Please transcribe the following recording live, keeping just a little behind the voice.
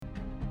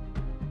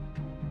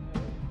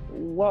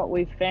what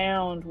we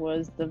found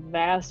was the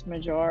vast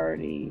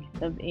majority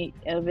of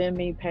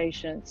ME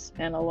patients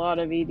and a lot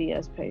of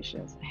EDS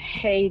patients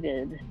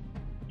hated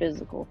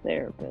physical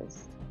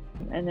therapists.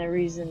 And the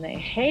reason they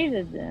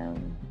hated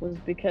them was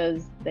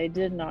because they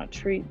did not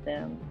treat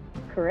them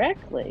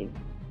correctly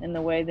in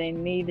the way they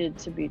needed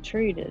to be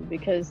treated.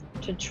 Because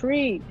to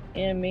treat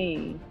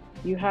ME,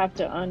 you have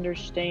to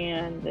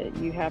understand that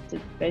you have to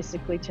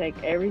basically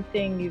take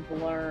everything you've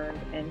learned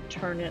and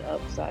turn it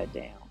upside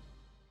down.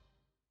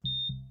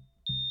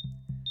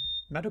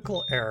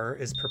 Medical error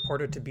is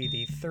purported to be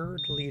the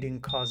third leading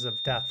cause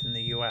of death in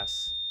the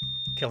US,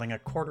 killing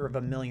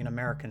 250,000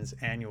 Americans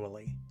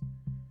annually.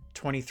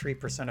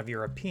 23% of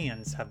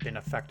Europeans have been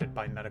affected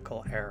by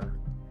medical error.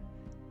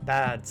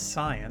 Bad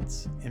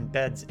science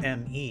embeds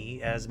ME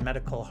as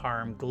medical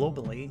harm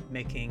globally,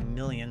 making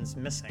millions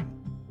missing.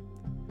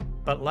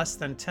 But less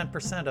than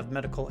 10% of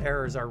medical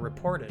errors are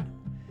reported,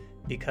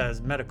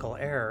 because medical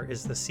error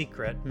is the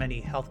secret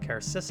many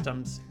healthcare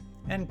systems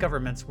and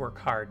governments work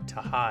hard to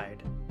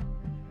hide.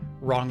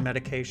 Wrong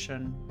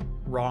medication,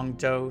 wrong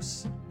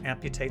dose,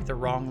 amputate the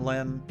wrong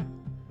limb.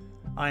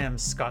 I am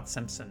Scott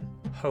Simpson,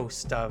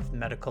 host of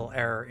Medical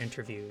Error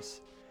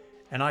Interviews,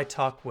 and I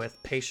talk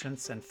with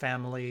patients and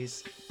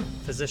families,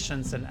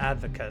 physicians and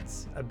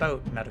advocates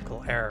about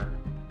medical error.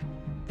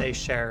 They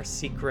share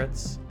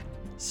secrets,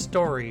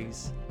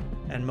 stories,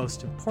 and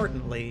most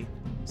importantly,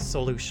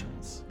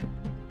 solutions.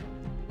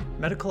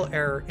 Medical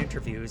Error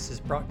Interviews is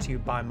brought to you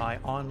by my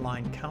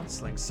online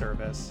counseling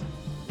service,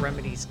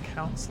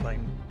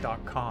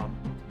 remediescounseling.com,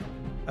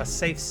 a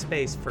safe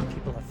space for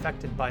people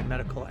affected by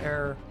medical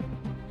error,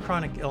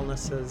 chronic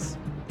illnesses,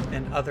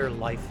 and other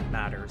life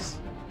matters.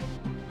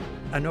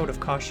 A note of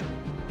caution: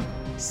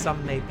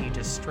 some may be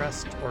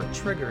distressed or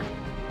triggered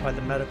by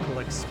the medical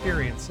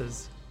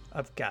experiences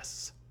of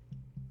guests.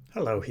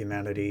 Hello,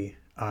 humanity.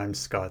 I'm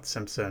Scott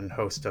Simpson,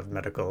 host of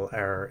Medical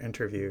Error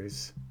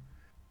Interviews.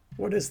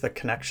 What is the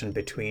connection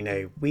between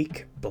a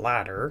weak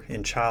bladder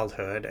in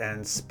childhood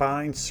and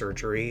spine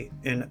surgery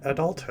in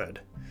adulthood?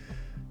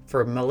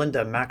 For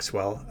Melinda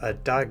Maxwell, a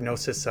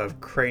diagnosis of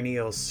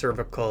cranial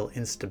cervical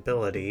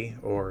instability,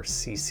 or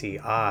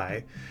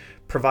CCI,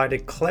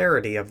 provided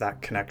clarity of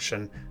that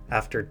connection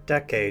after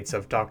decades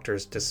of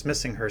doctors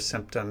dismissing her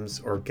symptoms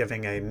or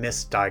giving a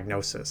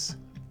misdiagnosis.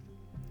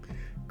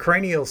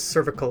 Cranial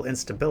cervical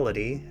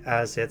instability,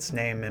 as its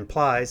name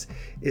implies,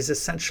 is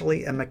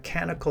essentially a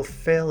mechanical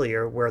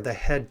failure where the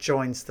head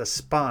joins the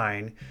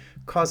spine,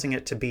 causing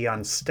it to be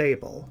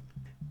unstable.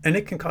 And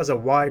it can cause a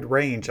wide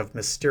range of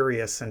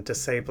mysterious and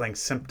disabling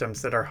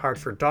symptoms that are hard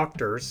for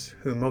doctors,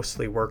 who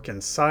mostly work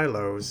in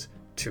silos,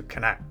 to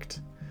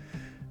connect.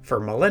 For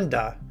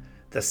Melinda,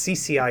 the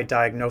CCI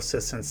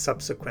diagnosis and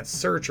subsequent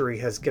surgery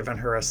has given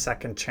her a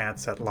second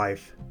chance at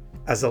life.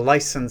 As a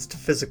licensed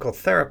physical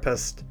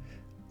therapist,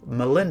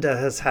 Melinda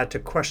has had to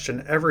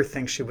question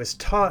everything she was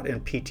taught in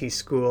PT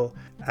school,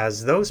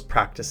 as those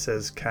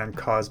practices can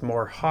cause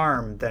more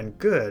harm than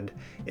good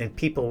in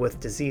people with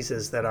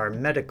diseases that are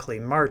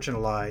medically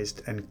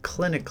marginalized and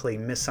clinically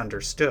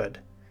misunderstood.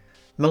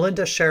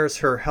 Melinda shares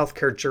her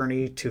healthcare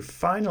journey to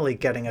finally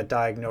getting a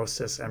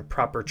diagnosis and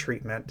proper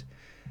treatment,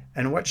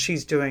 and what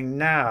she's doing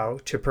now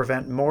to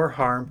prevent more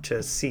harm to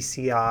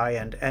CCI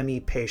and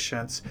ME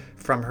patients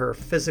from her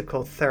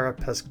physical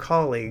therapist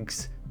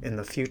colleagues in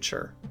the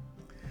future.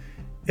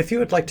 If you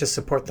would like to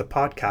support the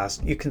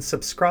podcast, you can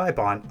subscribe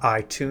on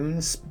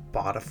iTunes,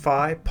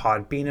 Spotify,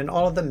 Podbean, and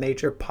all of the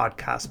major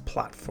podcast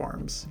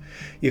platforms.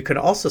 You can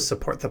also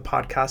support the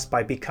podcast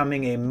by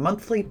becoming a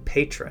monthly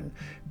patron.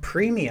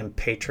 Premium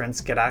patrons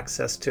get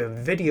access to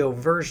video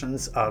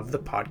versions of the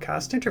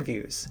podcast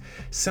interviews.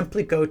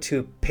 Simply go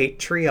to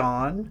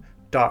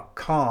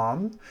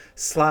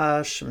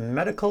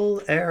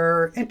patreon.com/medical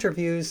error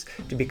interviews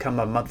to become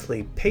a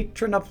monthly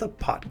patron of the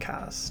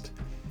podcast.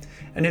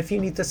 And if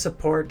you need the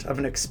support of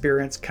an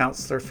experienced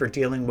counselor for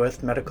dealing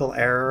with medical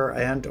error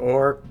and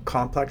or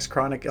complex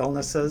chronic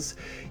illnesses,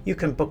 you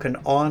can book an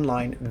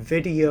online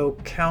video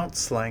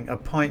counseling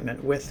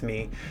appointment with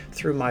me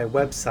through my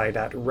website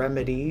at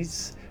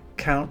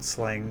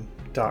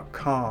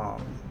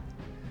remediescounseling.com.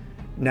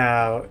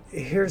 Now,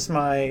 here's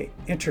my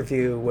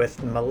interview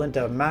with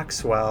Melinda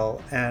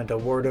Maxwell, and a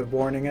word of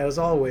warning as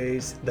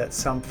always that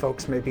some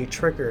folks may be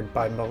triggered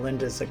by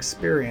Melinda's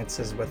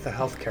experiences with the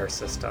healthcare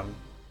system.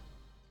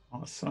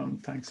 Awesome.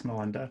 Thanks,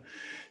 Melinda.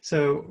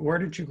 So where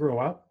did you grow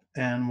up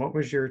and what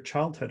was your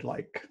childhood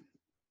like?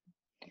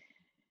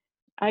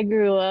 I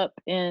grew up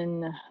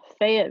in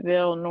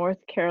Fayetteville,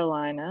 North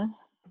Carolina.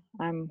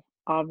 I'm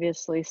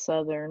obviously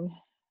Southern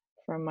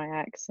from my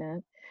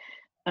accent.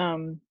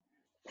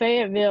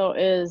 Fayetteville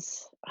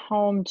is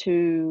home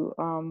to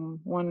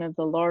one of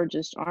the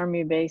largest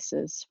Army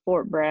bases,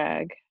 Fort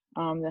Bragg,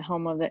 the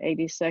home of the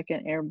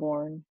 82nd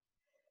Airborne.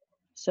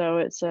 So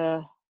it's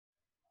a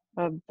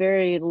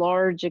very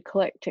large,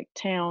 eclectic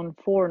town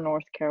for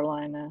North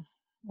Carolina.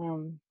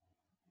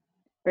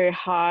 Very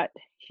hot,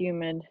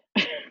 humid,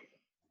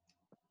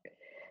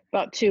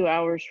 about 2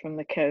 hours from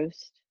the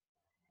coast.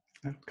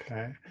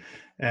 Okay.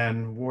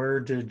 And where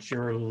did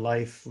your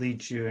life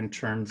lead you in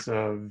terms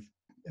of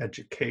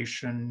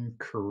education,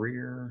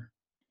 career?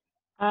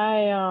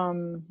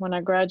 When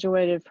I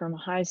graduated from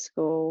high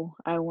school,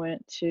 I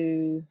went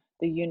to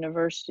the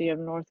University of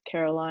North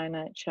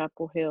Carolina at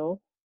Chapel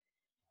Hill,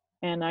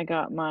 and I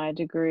got my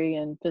degree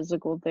in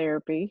physical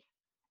therapy.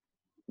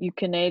 You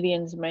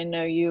Canadians may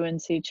know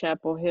UNC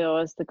Chapel Hill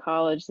as the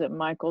college that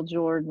Michael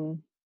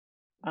Jordan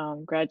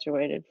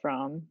graduated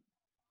from.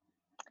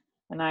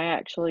 And I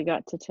actually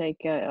got to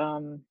take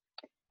a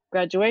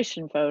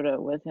graduation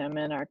photo with him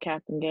in our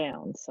cap and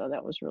gown, so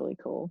that was really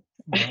cool.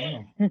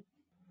 Wow.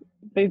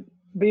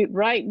 Be,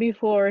 right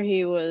before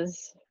he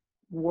was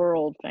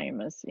world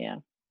famous, yeah.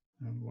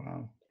 Oh,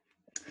 wow.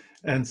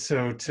 And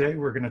so today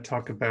we're going to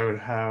talk about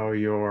how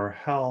your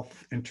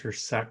health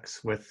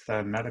intersects with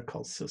the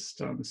medical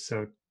system.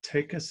 So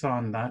take us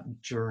on that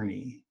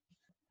journey.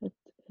 It,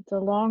 it's a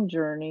long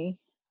journey.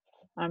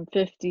 I'm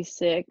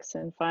 56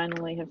 and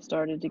finally have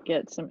started to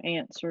get some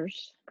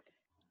answers.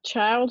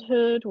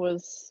 Childhood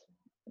was,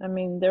 I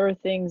mean, there are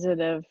things that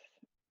have,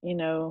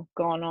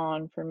 gone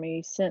on for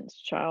me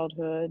since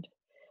childhood.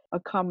 A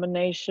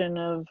combination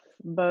of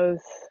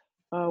both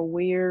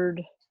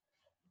weird,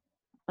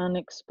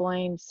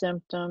 unexplained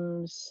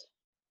symptoms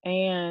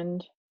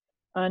and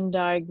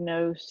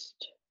undiagnosed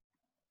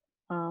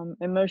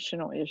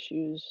emotional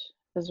issues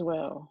as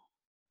well.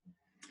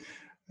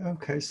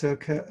 Okay, so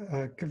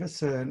give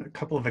us a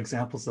couple of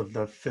examples of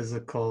the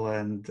physical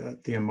and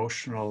the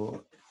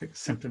emotional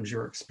symptoms you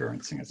were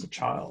experiencing as a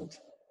child.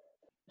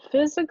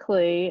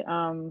 Physically,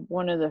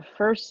 one of the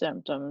first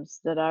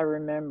symptoms that I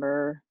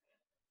remember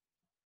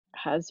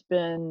has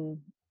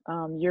been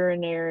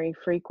urinary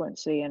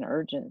frequency and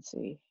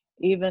urgency.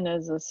 Even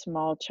as a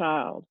small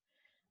child,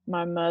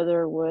 my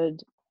mother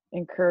would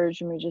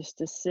encourage me just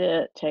to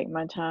sit, take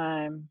my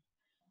time,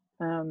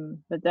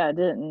 but that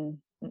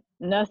didn't.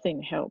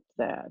 Nothing helped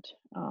that,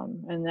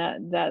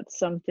 and that's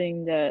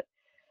something that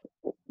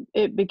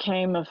it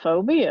became a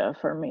phobia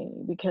for me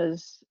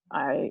because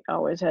I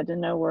always had to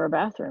know where a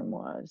bathroom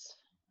was.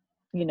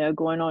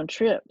 Going on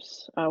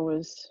trips, I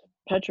was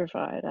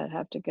petrified. I'd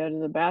have to go to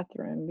the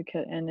bathroom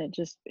because, and it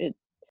just, it,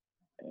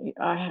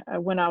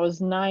 when I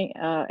was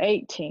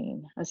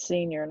 18, a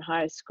senior in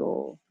high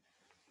school,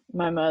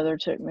 my mother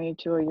took me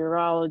to a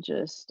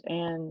urologist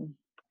and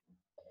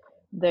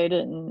they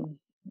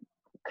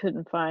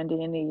couldn't find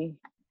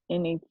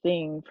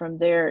anything from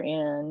their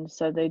end.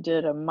 So they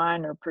did a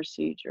minor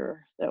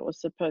procedure that was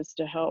supposed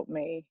to help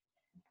me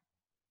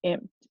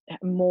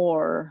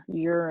more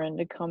urine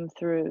to come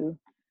through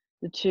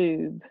the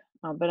tube,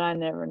 but I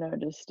never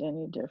noticed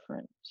any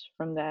difference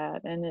from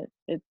that, and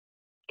it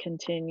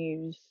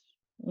continues.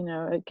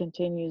 It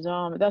continues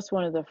on. But that's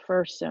one of the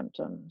first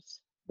symptoms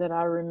that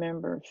I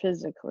remember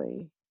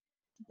physically.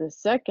 The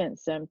second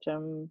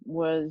symptom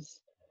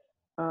was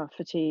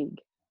fatigue.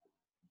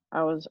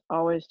 I was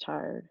always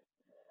tired.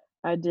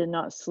 I did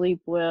not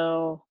sleep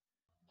well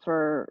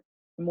for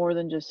more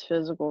than just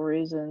physical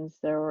reasons.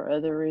 There were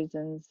other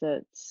reasons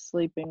that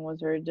sleeping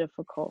was very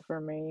difficult for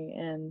me,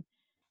 and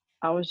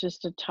I was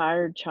just a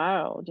tired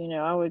child.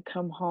 I would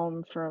come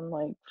home from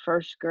like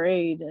first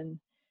grade and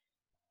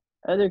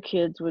other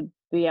kids would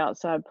be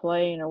outside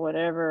playing or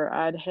whatever.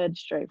 I'd head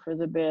straight for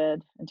the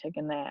bed and take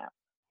a nap.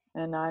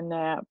 And I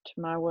napped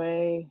my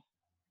way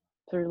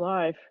through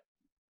life,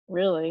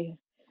 really,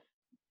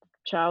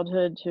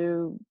 childhood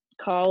to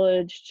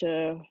college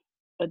to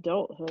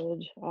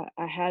adulthood.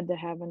 I had to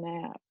have a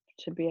nap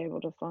to be able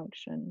to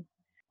function.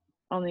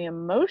 On the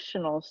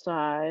emotional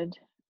side,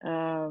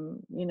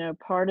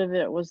 part of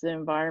it was the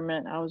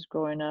environment I was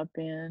growing up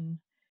in,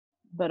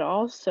 but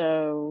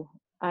also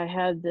I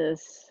had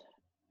this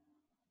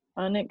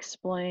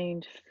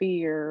unexplained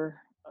fear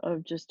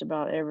of just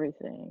about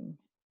everything.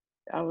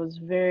 I was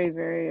very,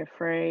 very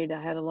afraid.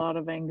 I had a lot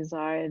of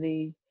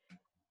anxiety,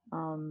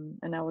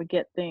 and I would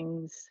get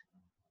things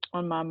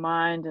on my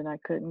mind and I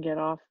couldn't get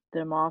off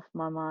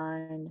my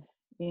mind,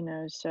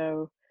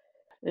 so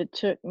it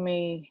took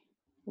me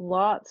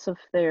lots of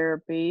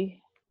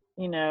therapy.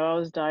 I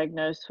was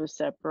diagnosed with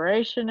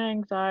separation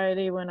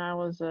anxiety when I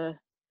was a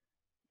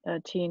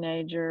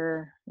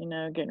teenager,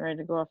 getting ready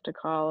to go off to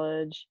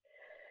college.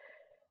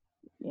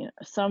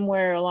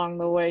 Somewhere along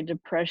the way,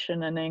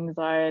 depression and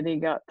anxiety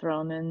got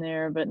thrown in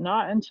there, but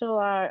not until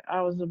I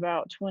was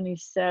about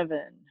 27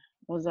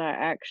 was I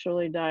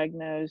actually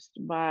diagnosed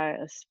by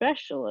a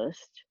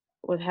specialist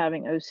with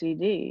having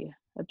OCD,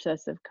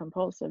 obsessive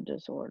compulsive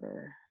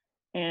disorder.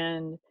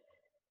 And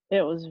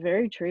it was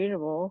very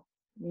treatable.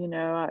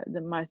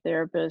 My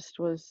therapist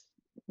was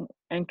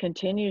and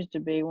continues to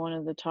be one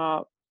of the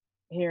top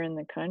here in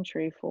the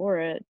country for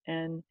it.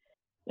 And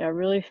I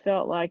really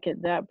felt like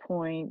at that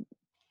point,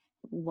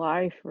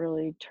 life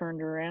really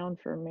turned around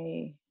for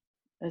me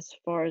as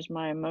far as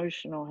my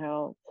emotional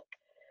health.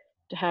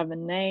 To have a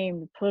name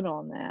to put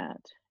on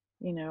that,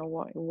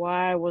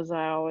 why was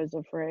I always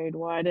afraid?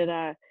 Why did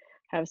I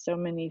have so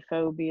many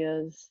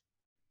phobias?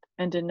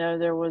 And to know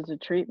there was a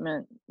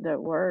treatment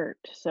that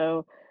worked.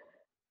 So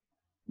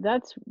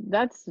that's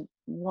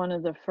one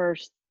of the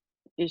first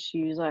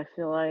issues I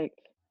feel like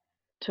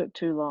took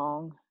too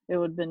long. It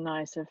would have been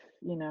nice if,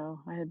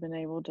 I had been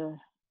able to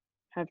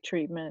have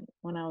treatment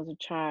when I was a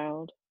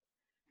child.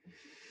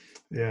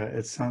 Yeah,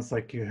 it sounds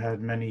like you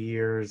had many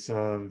years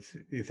of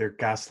either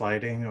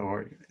gaslighting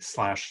or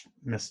slash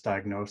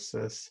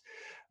misdiagnosis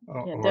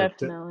or, Yeah, or, di-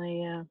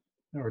 definitely. Yeah.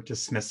 or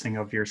dismissing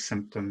of your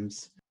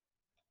symptoms.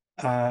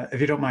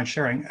 If you don't mind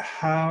sharing,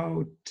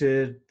 how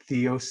did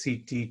the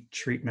OCD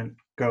treatment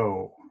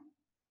go?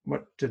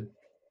 What did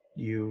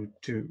you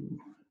do?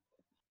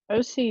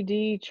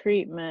 OCD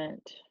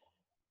treatment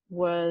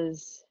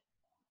was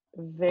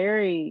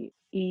very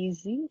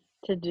easy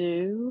to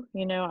do.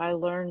 I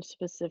learned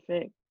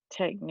specific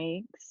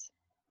techniques.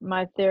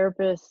 My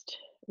therapist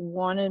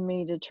wanted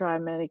me to try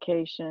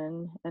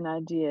medication, and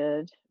I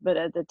did, but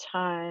at the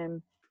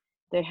time,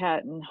 they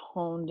hadn't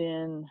honed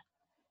in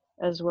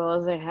as well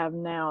as they have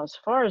now as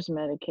far as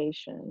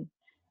medication.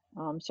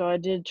 So I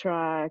did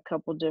try a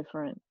couple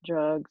different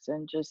drugs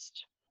and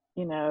just,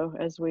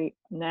 as we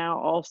now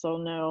also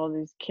know, all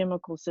these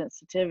chemical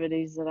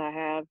sensitivities that I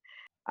have,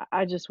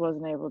 I just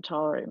wasn't able to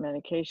tolerate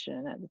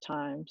medication at the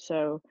time.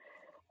 So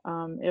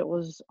it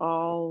was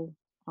all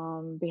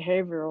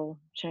behavioral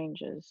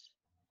changes.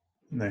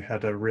 They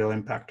had a real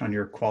impact on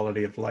your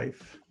quality of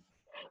life.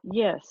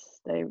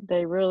 Yes,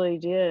 they really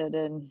did.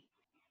 And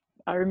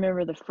I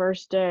remember the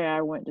first day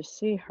I went to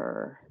see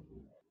her,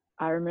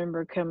 I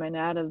remember coming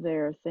out of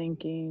there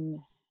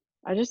thinking,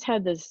 I just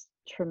had this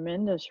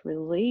tremendous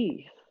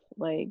relief.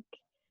 Like,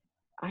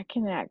 I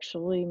can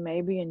actually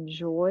maybe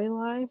enjoy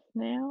life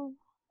now.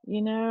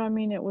 I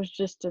mean, it was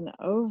just an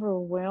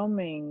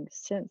overwhelming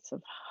sense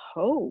of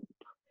hope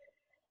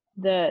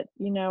that,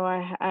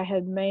 I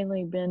had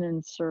mainly been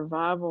in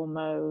survival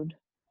mode,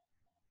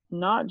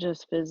 not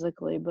just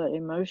physically, but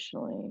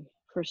emotionally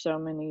for so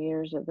many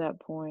years at that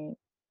point.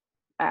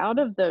 Out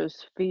of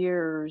those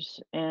fears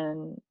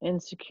and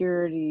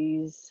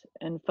insecurities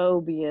and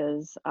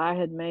phobias, I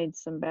had made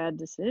some bad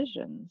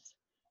decisions.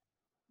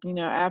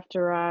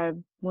 After I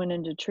went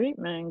into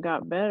treatment and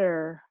got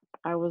better,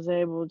 I was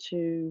able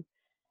to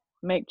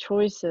make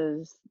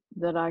choices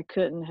that I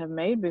couldn't have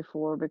made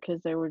before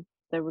because they were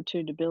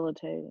too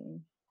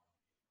debilitating.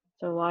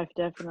 So life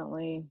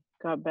definitely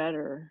got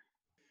better.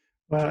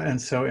 Well,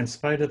 and so in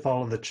spite of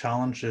all of the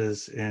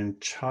challenges in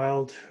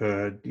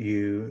childhood,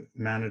 you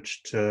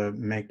managed to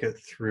make it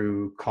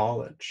through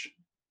college.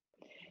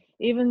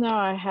 Even though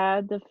I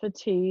had the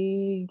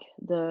fatigue,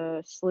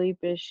 the sleep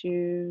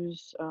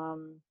issues,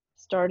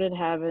 started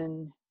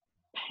having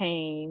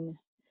pain,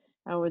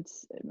 I would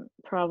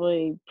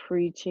probably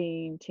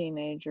preteen,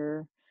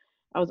 teenager.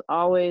 I was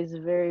always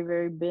very,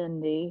 very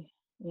bendy.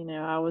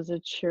 I was a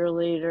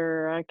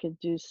cheerleader. I could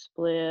do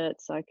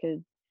splits. I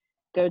could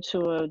go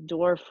to a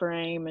door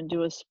frame and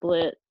do a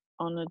split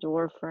on the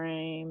door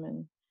frame.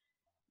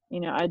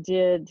 And, I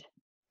did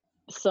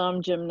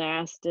some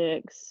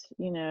gymnastics,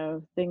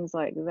 things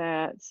like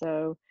that.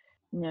 So,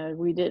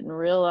 we didn't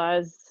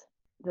realize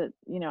that,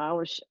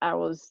 I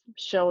was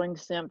showing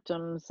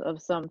symptoms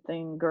of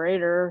something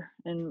greater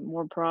and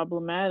more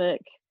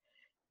problematic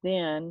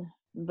then,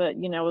 but,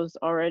 I was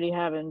already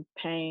having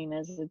pain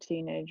as a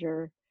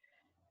teenager.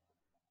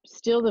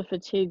 Still the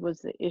fatigue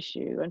was the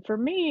issue. And for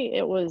me,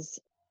 it was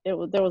there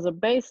was a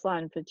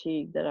baseline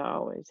fatigue that I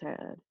always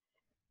had.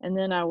 And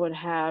then I would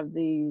have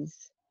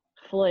these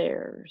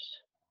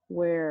flares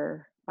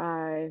where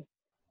I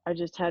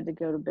just had to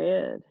go to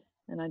bed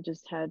and I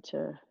just had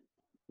to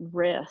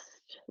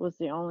rest was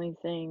the only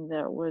thing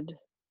that would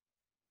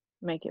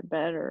make it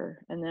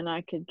better. And then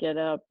I could get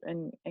up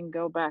and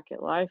go back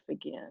at life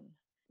again.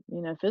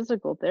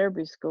 Physical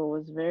therapy school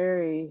was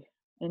very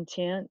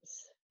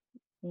intense.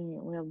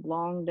 We had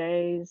long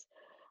days.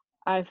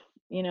 I,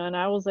 and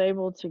I was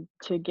able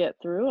to get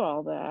through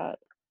all that,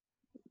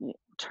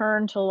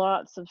 turn to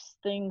lots of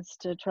things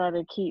to try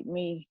to keep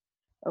me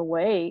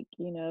awake,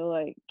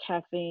 like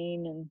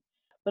caffeine and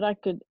but I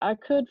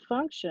could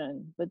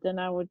function, but then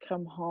I would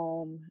come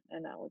home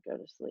and I would go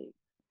to sleep,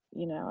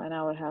 and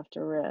I would have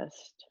to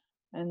rest.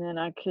 And then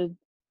I could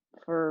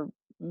for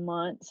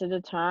months at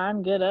a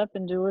time get up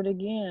and do it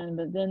again,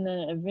 but then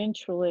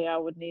eventually I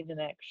would need an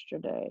extra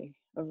day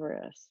of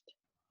rest.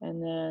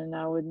 And then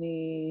I would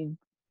need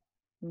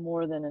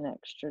more than an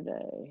extra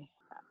day.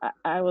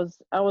 I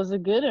was a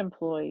good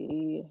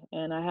employee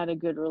and I had a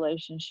good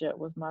relationship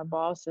with my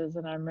bosses,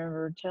 and I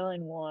remember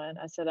telling one,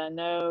 I said, I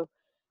know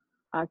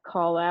I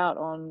call out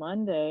on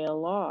Monday a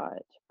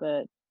lot,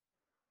 but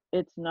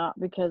it's not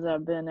because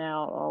I've been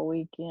out all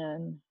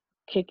weekend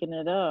kicking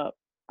it up.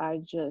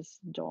 I just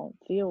don't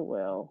feel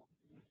well.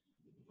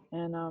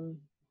 And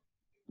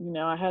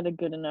I had a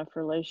good enough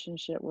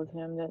relationship with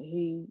him that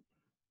he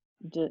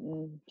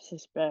didn't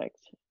suspect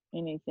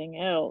anything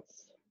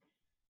else.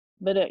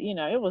 But it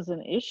was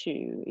an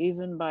issue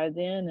even by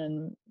then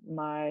in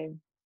my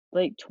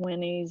late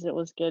 20s, it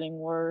was getting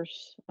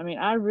worse. I mean,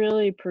 I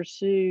really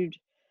pursued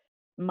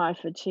my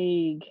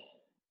fatigue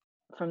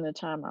from the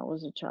time I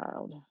was a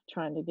child,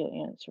 trying to get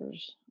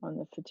answers on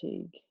the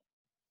fatigue.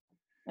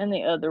 And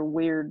the other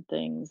weird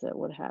things that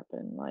would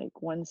happen,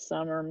 like one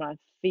summer, my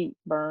feet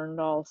burned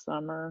all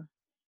summer.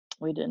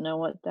 We didn't know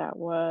what that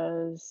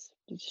was.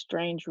 These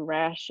strange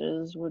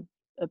rashes would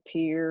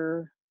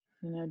appear,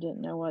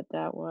 didn't know what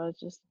that was.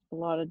 Just a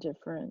lot of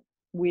different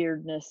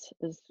weirdness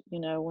is,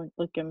 when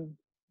looking,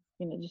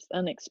 just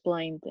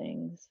unexplained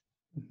things.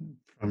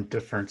 From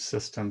different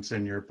systems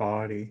in your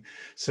body.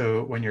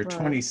 So when you're Right.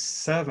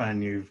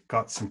 27, you've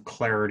got some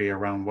clarity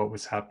around what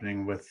was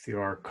happening with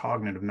your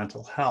cognitive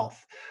mental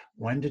health.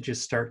 When did you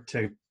start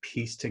to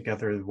piece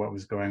together what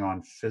was going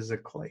on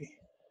physically?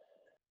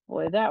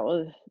 Boy, that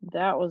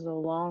was a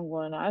long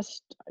one. I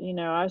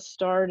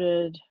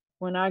started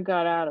when I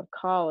got out of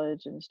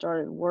college and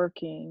started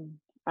working,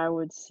 I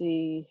would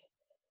see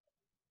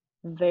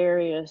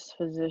various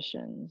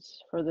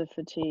physicians for the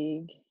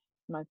fatigue,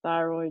 my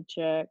thyroid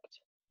checked,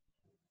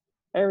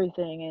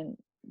 everything, and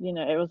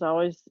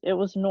it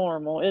was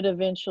normal. It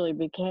eventually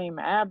became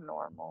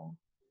abnormal.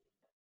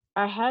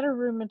 I had a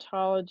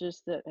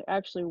rheumatologist that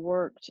actually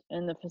worked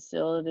in the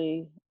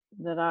facility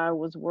that I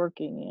was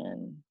working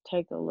in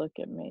take a look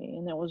at me,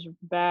 and it was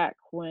back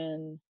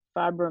when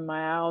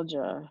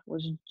fibromyalgia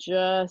was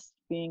just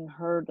being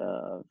heard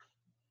of,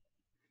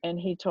 and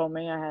he told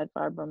me I had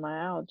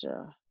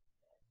fibromyalgia,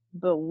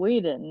 but we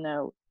didn't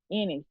know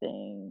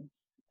anything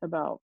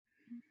about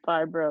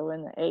fibro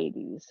in the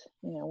 80s,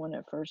 when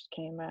it first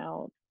came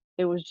out.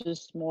 It was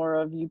just more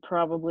of you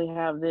probably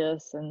have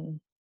this and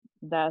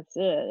that's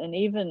it. And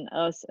even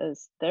us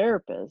as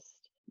therapists,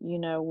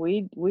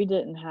 we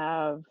didn't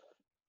have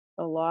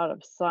a lot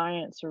of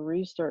science or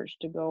research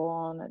to go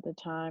on at the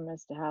time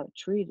as to how to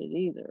treat it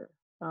either,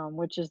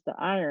 which is the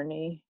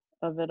irony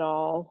of it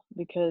all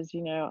because,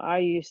 I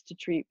used to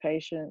treat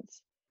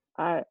patients.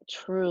 I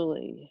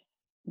truly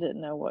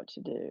didn't know what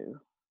to do.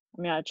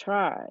 I mean, I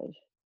tried,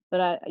 but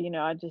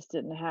I just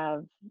didn't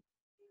have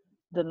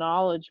the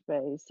knowledge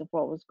base of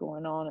what was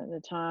going on at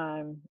the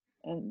time,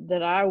 and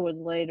that I would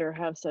later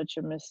have such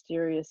a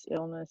mysterious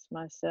illness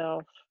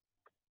myself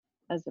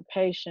as a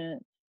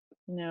patient.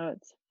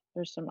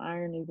 There's some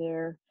irony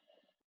there.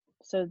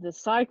 So the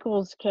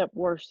cycles kept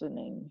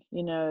worsening,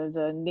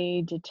 the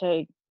need to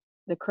take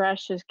the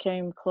crashes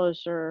came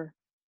closer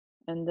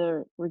and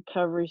the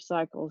recovery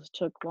cycles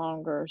took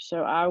longer.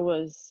 So I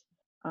was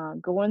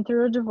going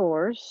through a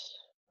divorce,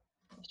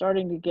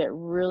 starting to get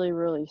really,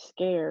 really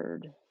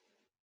scared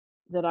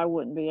that I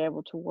wouldn't be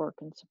able to work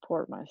and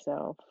support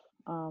myself.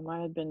 I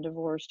had been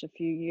divorced a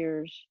few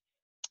years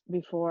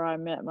before I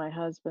met my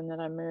husband that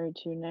I'm married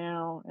to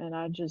now, and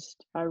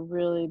I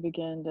really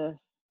began to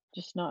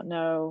just not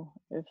know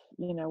if,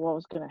 what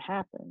was going to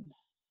happen.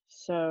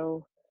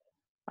 So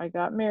I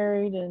got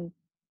married in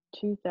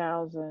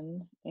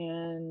 2000,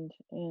 and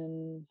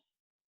in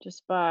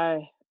just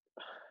by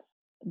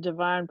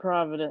divine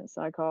providence,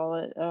 I call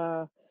it,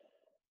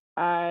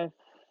 I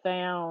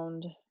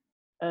found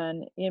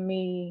an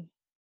ME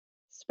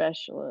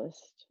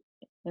specialist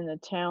in the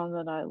town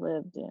that I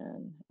lived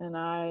in, and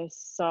I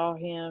saw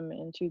him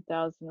in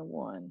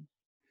 2001.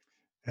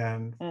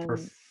 And for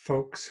And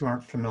folks who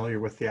aren't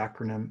familiar with the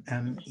acronym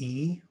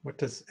ME, what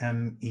does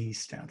ME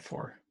stand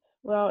for?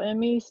 well,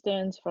 ME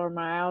stands for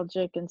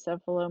myalgic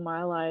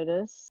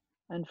encephalomyelitis.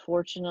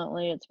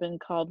 Unfortunately, it's been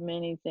called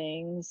many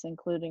things,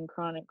 including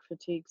chronic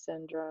fatigue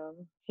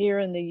syndrome. Here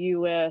in the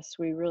US,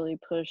 we really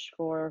push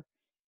for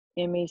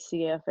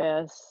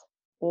ME/CFS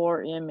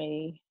or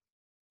ME.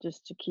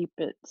 Just to keep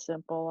it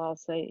simple, I'll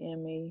say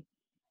ME.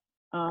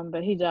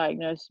 But he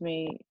diagnosed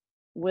me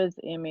with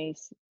ME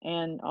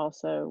and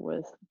also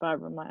with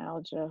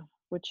fibromyalgia,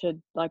 which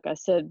had, like I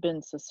said,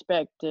 been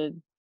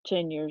suspected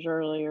 10 years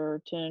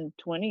earlier, 10,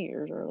 20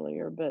 years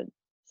earlier, but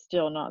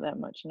still not that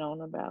much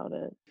known about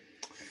it.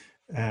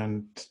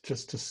 And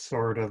just to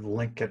sort of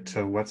link it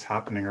to what's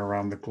happening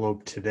around the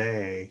globe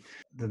today,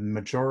 the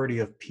majority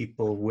of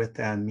people with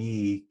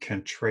ME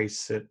can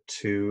trace it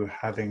to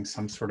having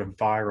some sort of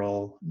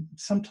viral,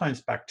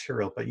 sometimes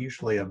bacterial, but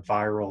usually a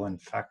viral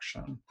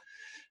infection.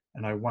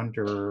 And I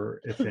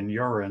wonder if in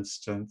your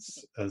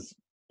instance, as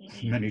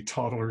many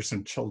toddlers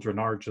and children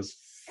are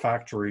just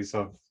factories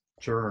of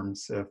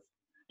germs,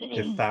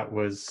 if that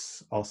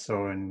was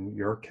also in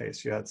your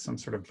case, you had some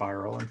sort of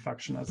viral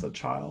infection as a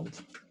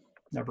child,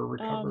 never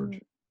recovered.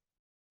 um,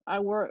 I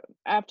work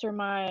after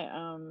my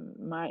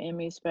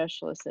ME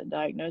specialist that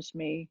diagnosed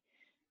me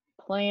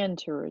planned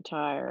to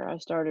retire. I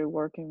started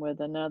working with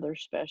another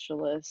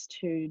specialist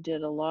who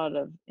did a lot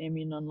of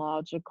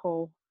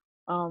immunological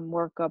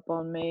workup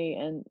on me,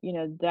 and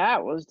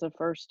that was the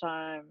first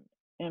time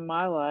in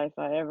my life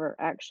I ever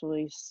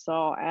actually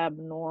saw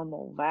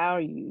abnormal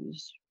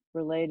values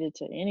related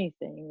to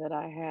anything that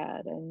I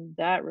had, and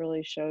that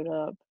really showed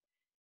up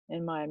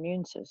in my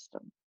immune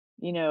system.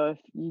 If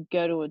you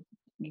go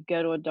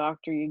to a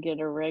doctor, you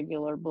get a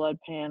regular blood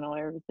panel,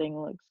 everything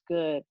looks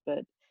good,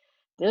 but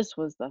this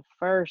was the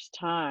first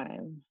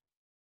time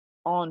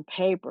on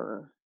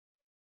paper,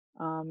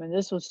 and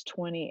this was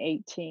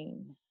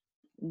 2018,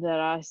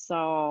 that I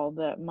saw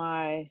that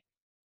my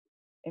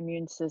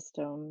immune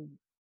system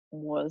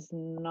was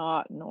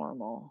not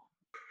normal.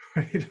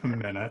 Wait a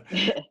minute.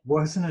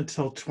 Wasn't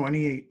until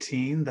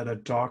 2018 that a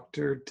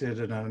doctor did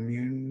an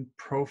immune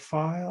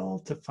profile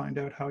to find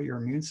out how your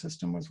immune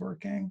system was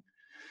working?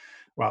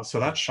 Wow, so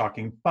that's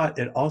shocking, but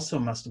it also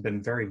must have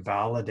been very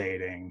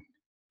validating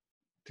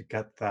to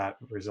get that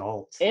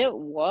result. It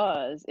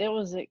was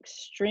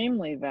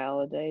extremely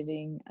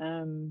validating.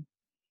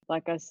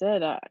 Like I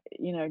said,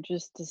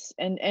 just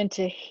and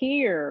to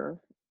hear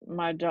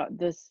my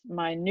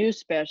new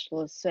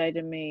specialist say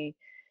to me,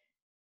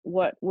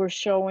 what we're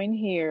showing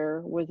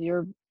here with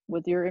your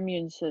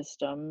immune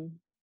system,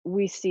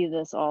 we see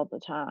this all the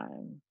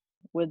time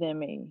with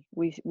ME.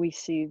 We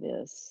see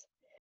this.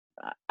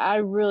 I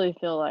really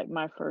feel like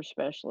my first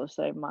specialist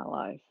saved my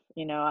life.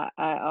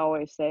 I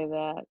always say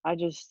that. I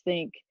just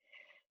think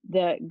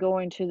that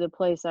going to the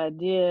place I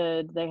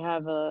did, they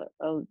have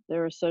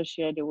they're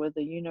associated with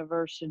a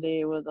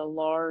university with a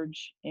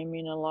large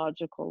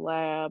immunological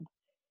lab,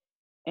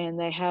 and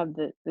they have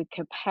the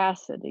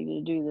capacity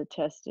to do the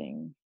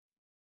testing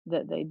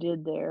that they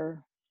did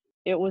there.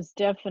 It was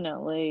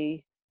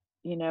definitely,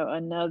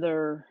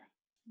 another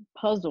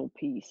puzzle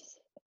piece.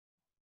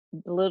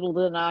 Little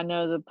did I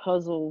know the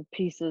puzzle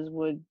pieces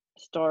would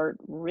start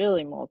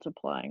really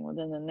multiplying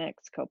within the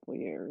next couple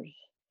years.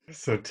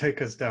 So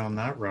take us down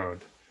that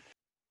road.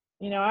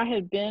 I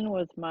had been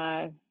with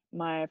my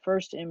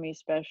first ME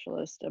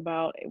specialist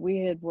we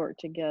had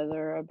worked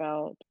together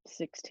about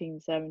 16,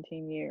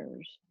 17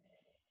 years.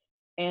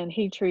 And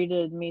he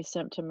treated me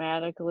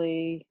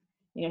symptomatically.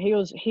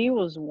 He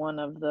was one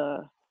of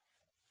the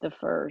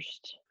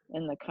first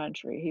in the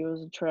country. He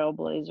was a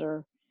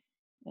trailblazer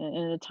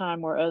in a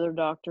time where other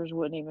doctors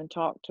wouldn't even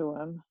talk to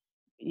him,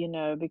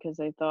 because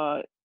they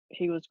thought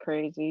he was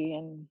crazy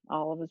and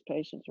all of his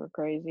patients were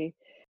crazy.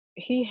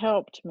 He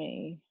helped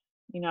me.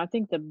 I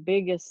think the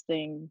biggest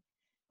thing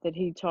that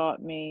he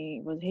taught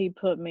me was he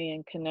put me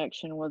in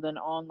connection with an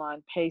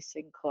online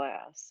pacing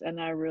class, and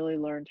I really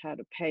learned how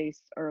to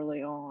pace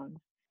early on.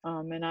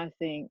 And I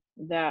think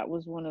that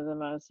was one of the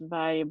most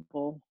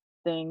valuable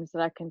things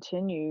that I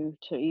continue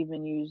to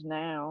even use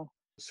now.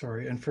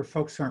 Sorry, and for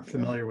folks who aren't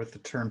familiar with the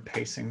term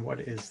pacing, what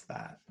is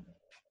that?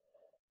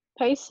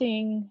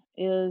 Pacing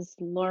is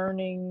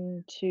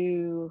learning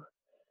to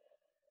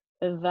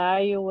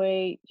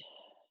evaluate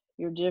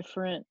your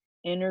different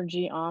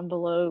energy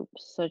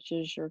envelopes, such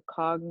as your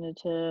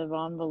cognitive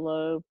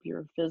envelope,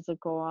 your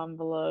physical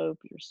envelope,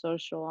 your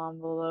social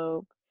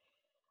envelope,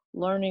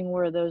 learning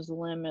where those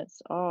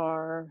limits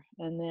are,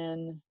 and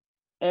then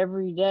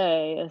every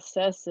day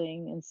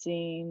assessing and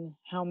seeing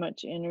how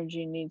much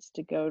energy needs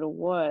to go to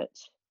what.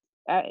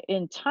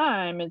 In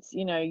time, it's,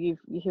 you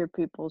hear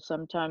people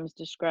sometimes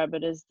describe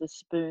it as the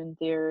spoon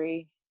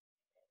theory.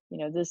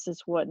 This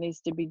is what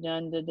needs to be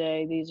done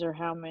today. These are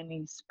how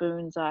many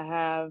spoons I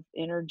have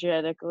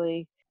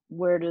energetically.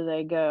 Where do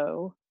they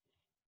go?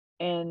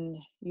 And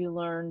you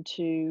learn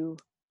to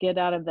get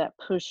out of that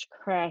push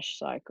crash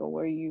cycle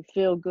where you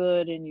feel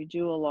good and you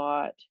do a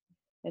lot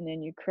and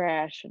then you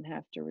crash and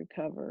have to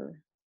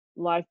recover.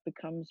 Life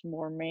becomes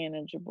more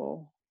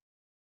manageable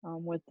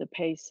with the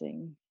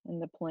pacing and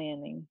the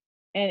planning.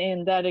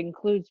 And that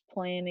includes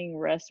planning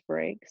rest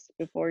breaks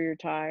before you're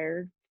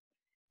tired,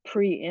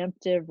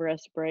 preemptive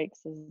rest breaks,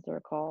 as they're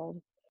called,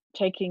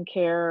 taking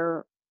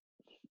care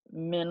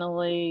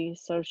mentally,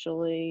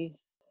 socially.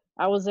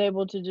 I was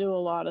able to do a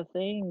lot of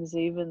things,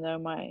 even though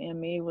my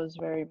ME was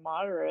very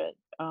moderate,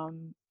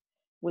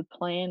 with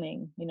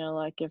planning.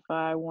 Like if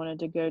I wanted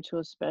to go to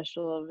a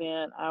special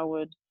event, I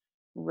would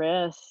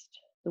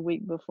rest the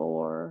week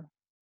before,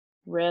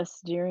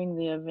 rest during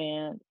the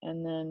event,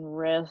 and then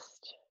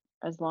rest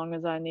as long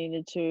as I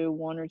needed to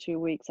 1 or 2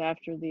 weeks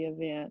after the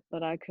event,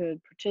 but I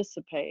could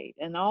participate.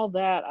 And all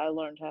that I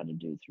learned how to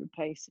do through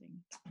pacing.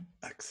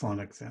 Excellent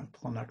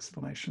example and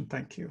explanation.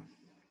 Thank you.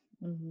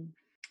 Hmm.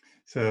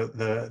 So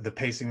the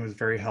pacing was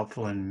very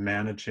helpful in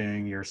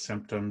managing your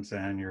symptoms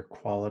and your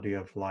quality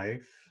of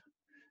life.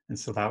 And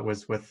so that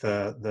was with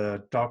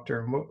the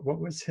doctor. What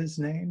was his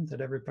name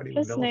that everybody would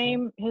His vilify?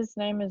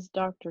 name is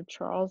Dr.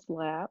 Charles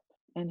Lapp,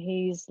 and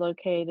he's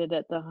located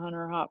at the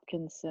Hunter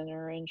Hopkins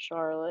Center in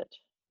Charlotte,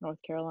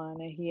 North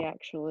Carolina. He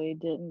actually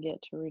didn't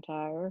get to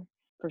retire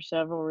for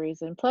several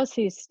reasons. Plus,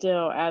 he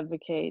still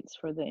advocates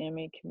for the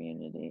ME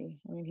community.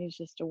 I mean, he's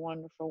just a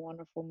wonderful,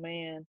 wonderful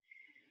man.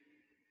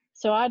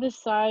 So I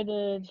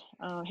decided,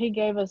 he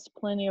gave us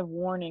plenty of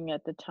warning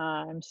at the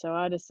time. So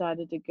I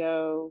decided to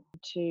go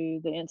to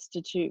the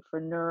Institute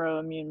for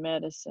Neuroimmune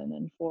Medicine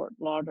in Fort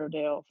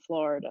Lauderdale,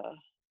 Florida.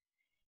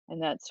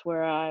 And that's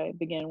where I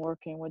began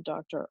working with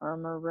Dr.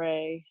 Irma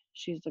Ray.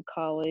 She's a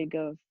colleague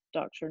of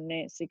Dr.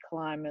 Nancy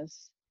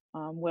Klimas,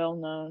 well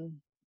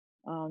known,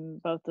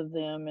 both of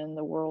them in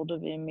the world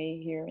of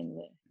ME here in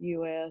the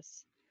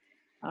US.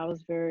 I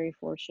was very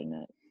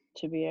fortunate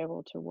to be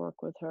able to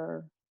work with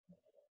her.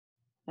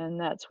 And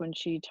that's when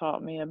she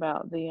taught me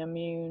about the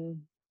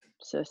immune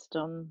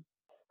system.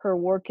 Her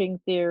working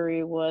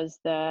theory was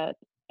that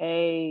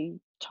a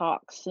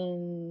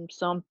toxin,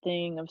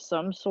 something of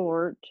some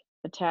sort,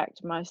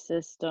 attacked my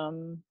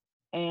system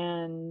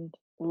and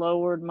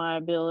lowered my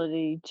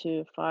ability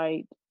to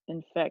fight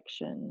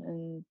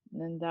infection,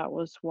 and that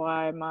was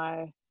why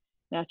my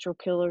natural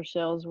killer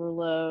cells were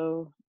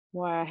low,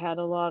 why I had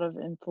a lot of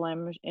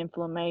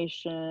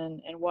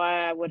inflammation, and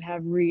why I would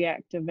have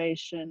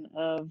reactivation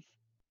of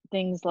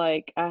things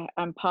like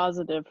I'm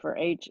positive for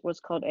what's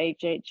called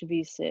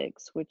HHV6,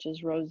 which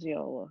is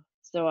roseola.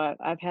 So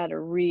I've had a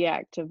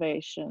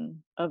reactivation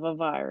of a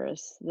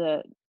virus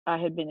that I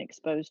had been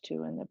exposed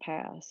to in the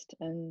past.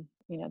 And,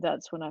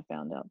 that's when I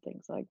found out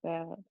things like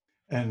that.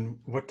 And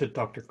what did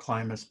Dr.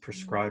 Klimas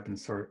prescribe in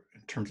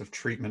terms of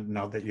treatment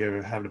now that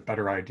you had a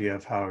better idea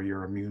of how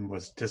your immune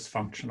was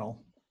dysfunctional?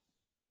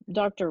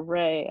 Dr.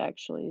 Ray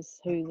actually is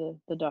who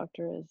the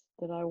doctor is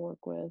that I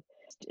work with.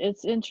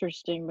 It's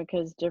interesting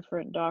because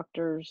different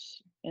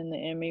doctors in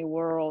the ME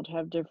world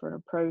have different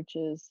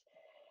approaches.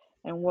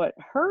 And what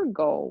her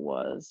goal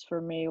was for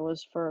me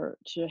was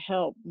to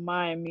help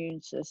my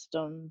immune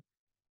system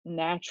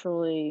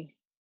naturally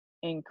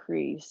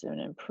increase and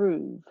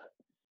improve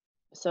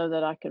so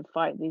that I could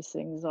fight these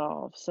things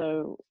off.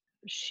 So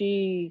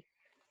she,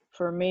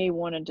 for me,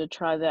 wanted to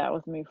try that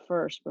with me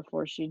first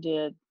before she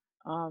did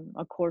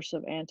a course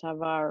of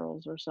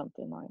antivirals or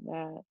something like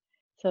that.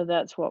 So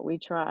that's what we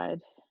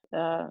tried.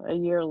 A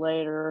year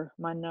later,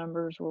 my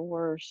numbers were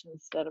worse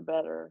instead of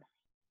better.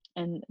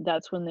 And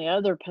that's when the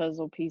other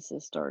puzzle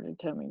pieces started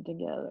coming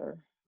together.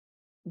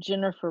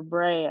 Jennifer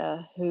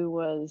Brea, who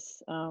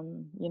was,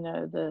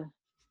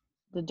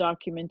 the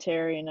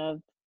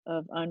documentarian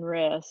of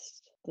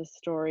Unrest, the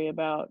story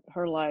about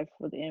her life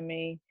with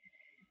ME,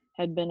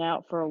 had been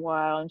out for a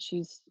while, and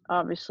she's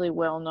obviously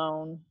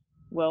well-known,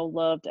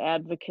 well-loved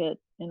advocate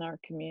in our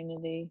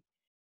community.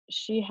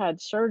 She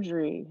had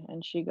surgery,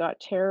 and she got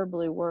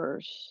terribly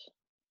worse,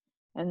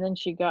 and then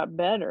she got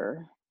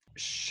better.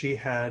 She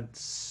had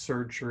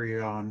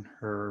surgery on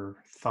her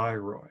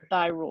thyroid.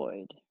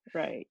 Thyroid,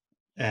 right.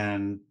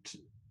 And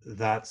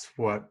that's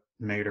what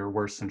made her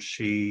worse. And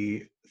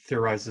she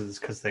theorizes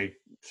because they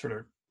sort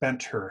of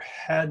bent her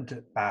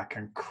head back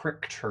and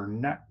cricked her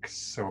neck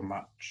so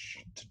much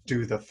to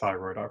do the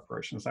thyroid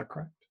operation. Is that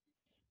correct?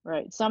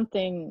 Right.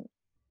 Something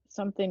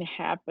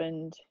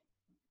happened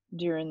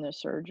during the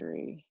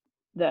surgery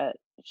that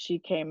she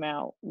came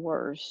out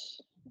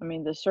worse. I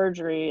mean, the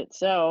surgery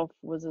itself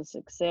was a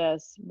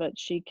success, but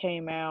she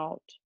came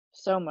out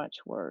so much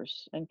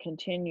worse and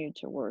continued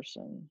to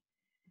worsen.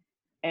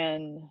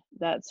 And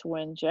that's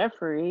when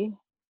Jeffrey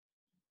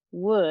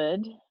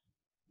Wood,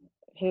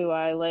 who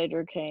I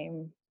later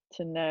came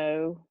to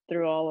know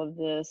through all of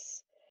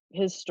this,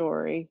 his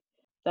story,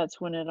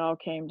 that's when it all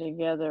came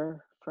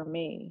together for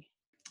me.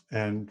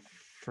 And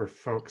for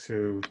folks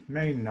who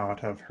may not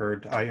have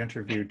heard, I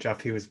interviewed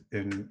Jeff. He was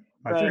in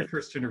my very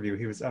first interview.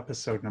 He was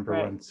episode number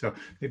 1. So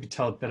maybe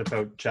tell a bit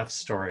about Jeff's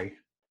story.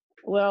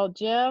 Well,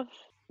 Jeff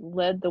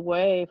led the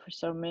way for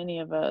so many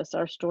of us.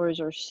 Our stories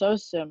are so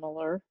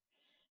similar,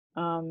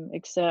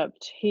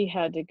 except he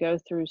had to go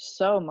through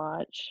so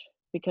much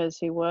because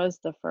he was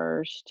the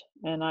first.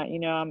 And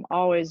I'm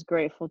always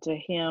grateful to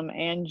him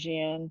and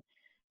Jen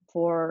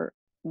for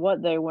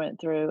what they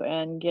went through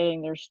and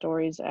getting their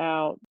stories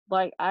out.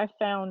 Like, I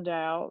found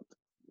out,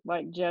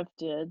 like Jeff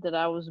did, that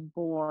I was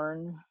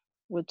born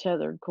with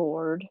tethered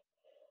cord.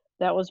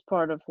 That was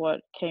part of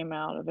what came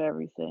out of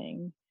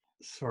everything.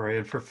 Sorry,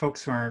 and for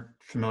folks who aren't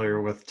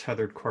familiar with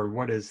tethered cord,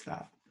 what is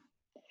that?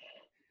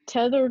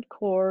 Tethered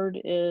cord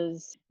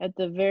is at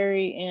the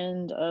very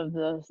end of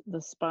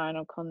the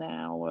spinal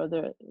canal,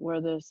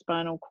 where the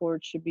spinal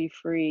cord should be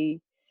free.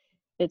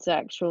 It's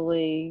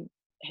actually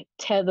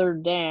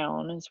tethered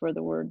down, is where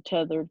the word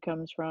tethered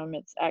comes from.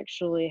 It's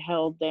actually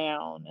held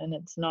down and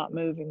it's not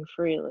moving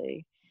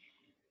freely.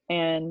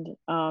 And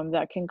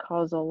that can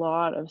cause a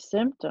lot of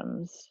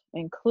symptoms,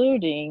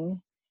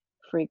 including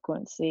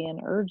frequency and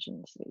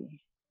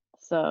urgency.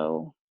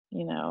 So,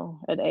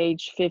 at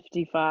age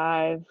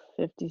 55,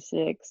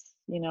 56,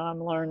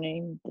 I'm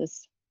learning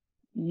this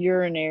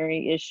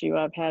urinary issue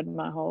I've had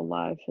my whole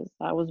life.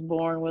 I was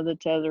born with a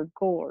tethered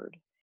cord.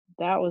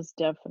 That was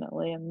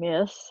definitely a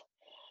myth.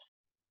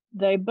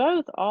 They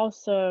both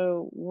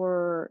also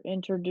were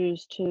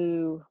introduced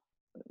to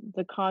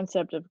the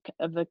concept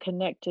of a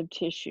connective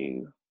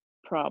tissue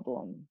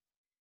problem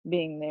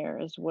being there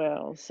as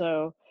well.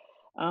 So,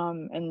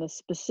 and the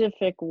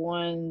specific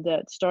one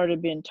that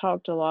started being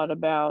talked a lot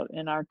about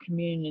in our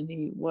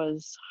community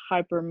was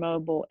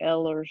hypermobile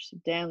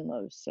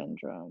Ehlers-Danlos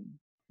syndrome.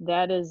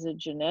 That is a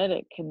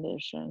genetic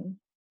condition.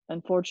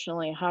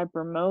 Unfortunately,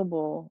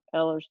 hypermobile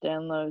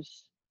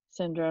Ehlers-Danlos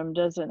syndrome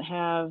doesn't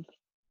have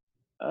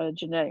a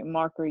genetic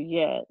marker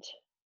yet.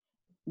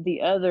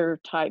 The other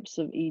types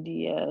of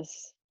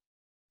EDS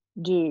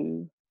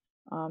do.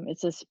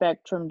 It's a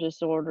spectrum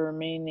disorder,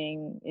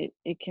 meaning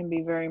it can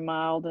be very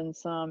mild in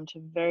some to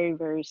very,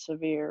 very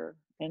severe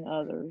in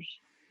others.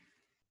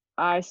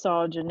 I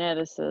saw a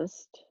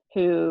geneticist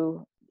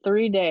who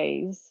 3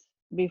 days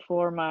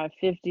before my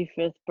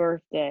 55th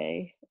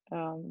birthday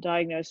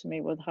diagnosed me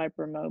with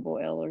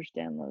hypermobile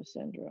Ehlers-Danlos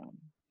syndrome.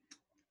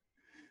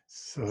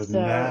 So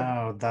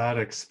now that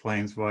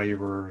explains why you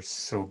were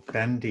so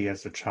bendy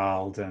as a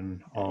child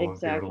and all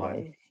of your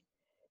life.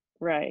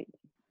 right.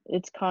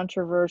 It's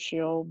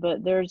controversial,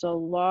 but there's a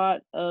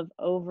lot of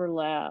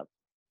overlap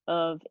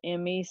of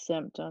ME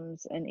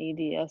symptoms and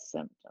EDS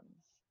symptoms.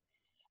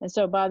 And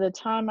so by the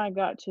time I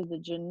got to the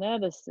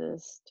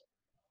geneticist,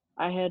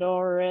 I had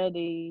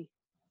already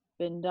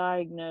been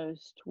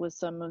diagnosed with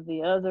some of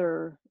the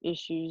other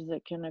issues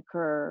that can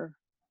occur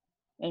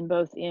in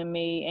both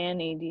ME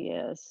and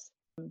EDS,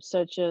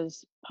 such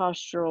as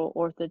postural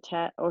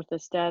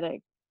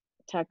orthostatic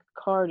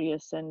tachycardia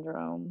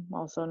syndrome,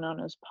 also known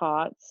as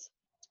POTS.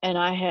 And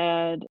I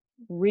had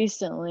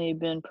recently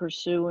been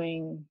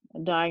pursuing a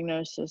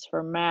diagnosis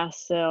for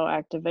mast cell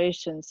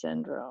activation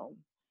syndrome,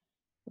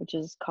 which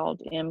is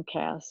called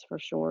MCAS for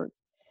short.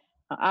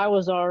 I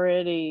was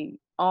already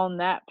on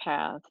that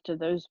path to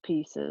those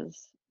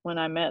pieces when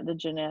I met the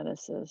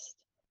geneticist.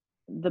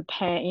 The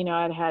pain,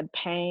 I'd had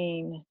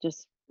pain,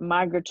 just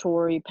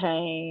migratory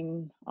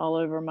pain all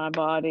over my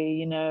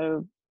body,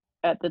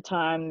 at the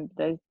time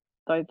they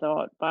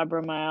thought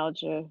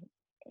fibromyalgia.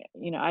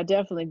 I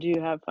definitely do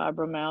have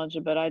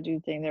fibromyalgia, but I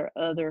do think there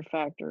are other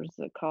factors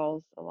that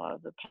cause a lot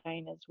of the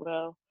pain as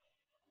well.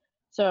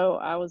 So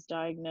I was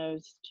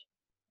diagnosed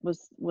with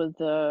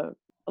a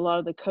lot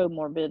of the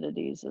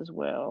comorbidities as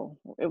well.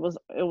 It was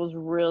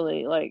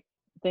really like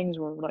things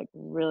were like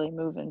really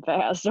moving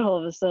fast all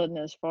of a sudden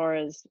as far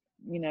as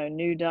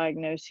new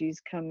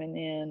diagnoses coming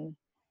in.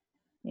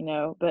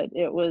 But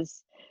it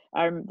was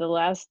the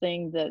last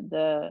thing that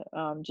the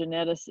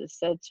geneticist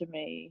said to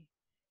me.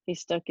 He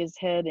stuck his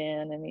head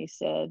in and he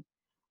said,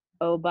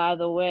 "Oh, by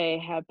the way,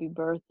 happy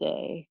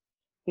birthday,"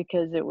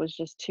 because it was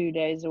just 2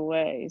 days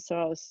away. So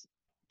I was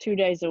 2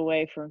 days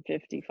away from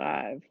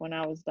 55 when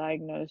I was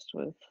diagnosed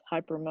with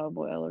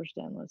hypermobile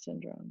Ehlers-Danlos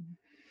syndrome.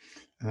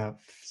 That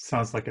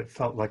sounds like it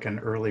felt like an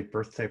early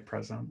birthday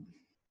present.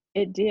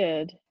 It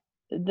did.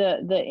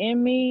 The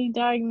ME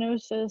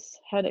diagnosis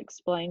had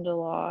explained a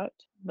lot,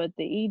 but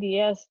the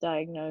EDS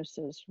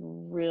diagnosis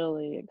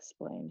really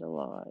explained a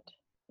lot.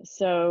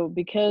 So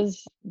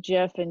because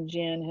Jeff and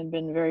Jen had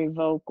been very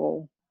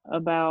vocal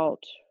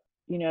about,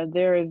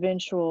 their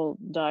eventual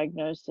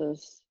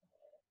diagnosis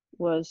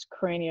was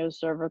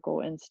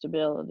craniocervical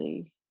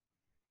instability,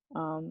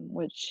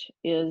 which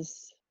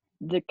is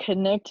the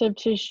connective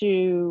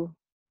tissue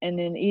in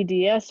an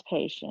EDS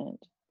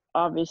patient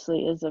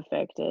obviously is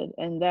affected,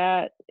 and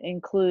that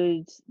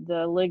includes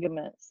the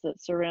ligaments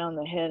that surround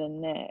the head and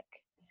neck.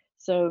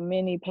 So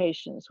many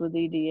patients with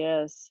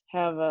EDS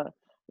have a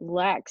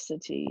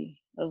laxity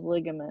of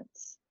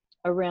ligaments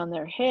around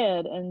their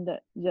head, and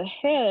the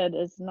head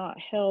is not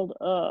held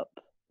up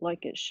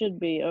like it should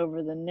be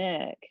over the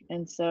neck.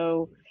 And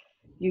so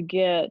you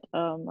get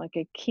like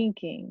a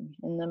kinking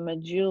in the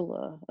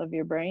medulla of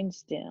your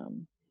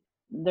brainstem.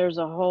 There's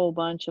a whole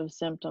bunch of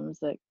symptoms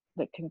that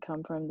can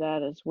come from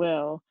that as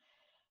well.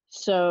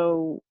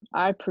 So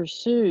I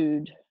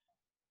pursued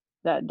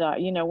that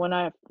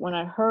when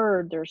I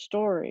heard their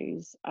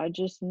stories, I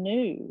just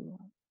knew.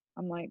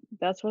 I'm like,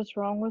 that's what's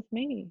wrong with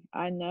me.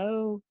 I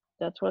know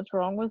that's what's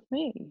wrong with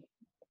me.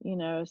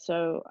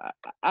 So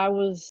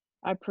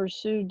I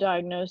pursued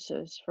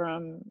diagnosis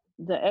from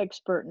the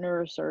expert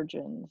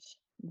neurosurgeons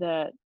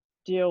that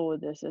deal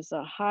with this. It's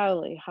a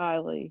highly,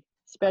 highly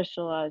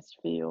specialized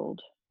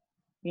field.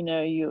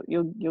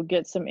 You'll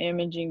get some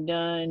imaging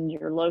done,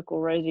 your local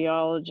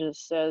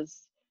radiologist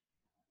says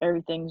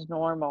everything's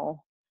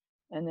normal,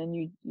 and then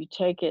you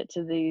take it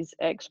to these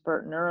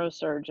expert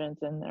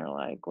neurosurgeons and they're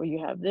like, well, you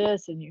have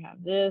this and you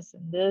have this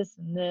and this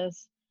and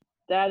this.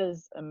 That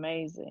is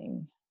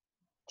amazing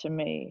to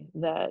me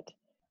that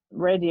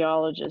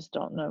radiologists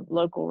don't know,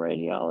 local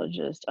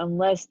radiologists,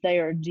 unless they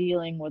are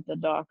dealing with a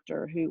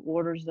doctor who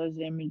orders those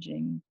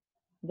imaging,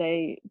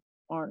 they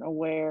aren't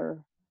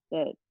aware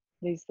that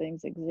these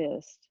things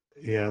exist.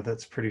 Yeah,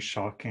 that's pretty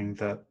shocking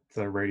that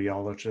the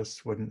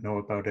radiologists wouldn't know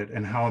about it,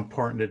 and how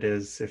important it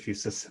is if you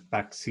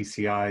suspect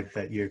CCI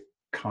that you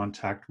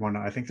contact one.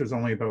 I think there's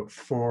only about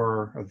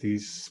 4 of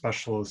these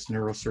specialist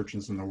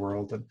neurosurgeons in the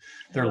world, and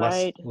they're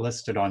Right.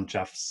 listed on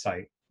Jeff's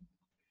site.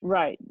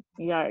 Right.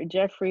 Yeah,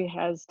 Jeffrey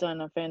has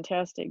done a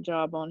fantastic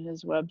job on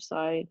his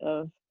website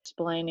of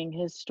explaining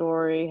his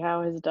story,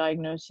 how his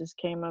diagnosis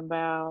came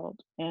about,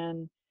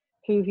 and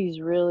who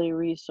he's really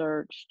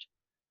researched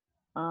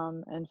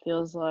and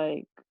feels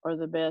like are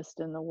the best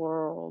in the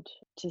world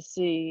to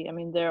see. I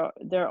mean,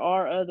 there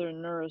are other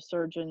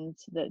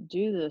neurosurgeons that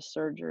do this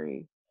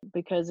surgery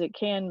because it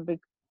can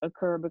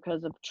occur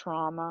because of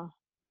trauma.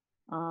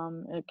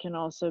 It can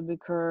also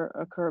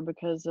occur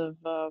because of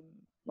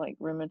like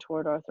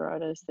rheumatoid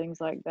arthritis,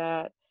 things like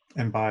that.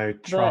 And by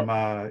But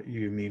trauma,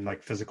 you mean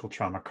like physical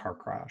trauma, car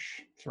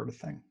crash sort of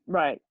thing?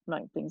 right,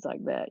 like things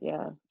like that.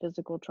 Yeah,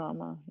 physical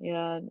trauma.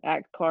 Yeah,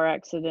 car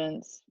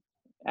accidents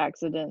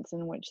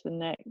in which the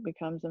neck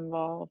becomes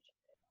involved.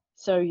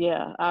 So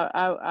yeah,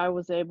 I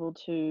was able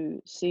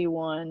to see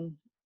one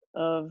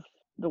of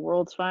the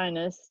world's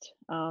finest.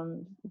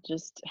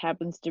 Just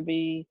happens to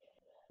be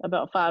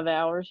about 5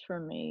 hours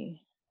from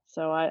me.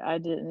 So I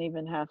didn't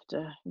even have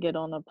to get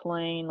on a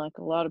plane like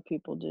a lot of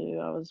people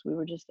do. We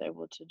were just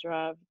able to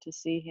drive to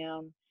see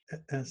him.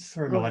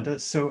 Sorry, Go ahead. Melinda.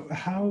 So,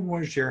 how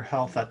was your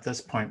health at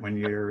this point when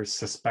you're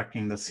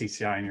suspecting the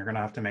CCI and you're going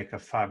to have to make a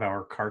 5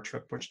 hour car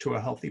trip, which to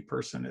a healthy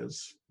person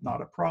is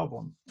not a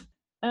problem?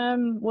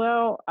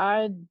 Well,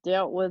 I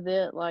dealt with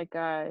it like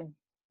I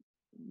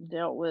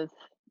dealt with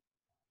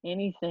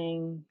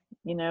anything,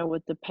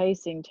 with the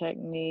pacing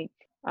technique.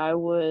 I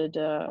would,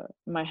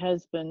 my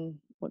husband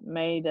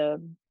made a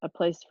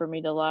place for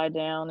me to lie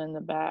down in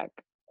the back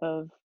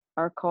of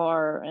our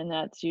car, and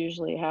that's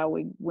usually how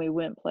we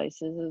went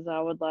places. Is I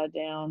would lie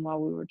down while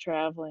we were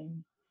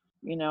traveling.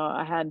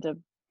 I had to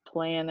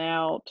plan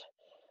out,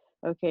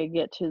 okay,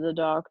 get to the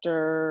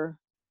doctor,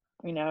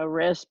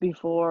 rest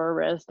before,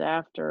 rest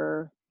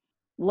after.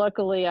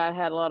 Luckily, I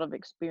had a lot of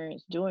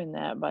experience doing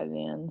that by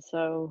then,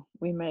 so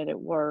we made it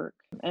work.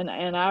 And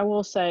I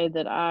will say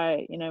that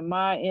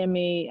my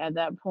ME at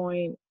that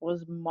point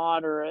was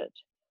moderate.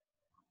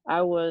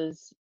 I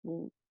was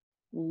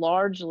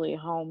largely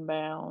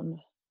homebound,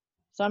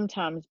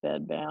 sometimes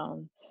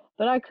bedbound,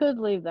 but I could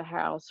leave the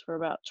house for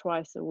about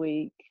twice a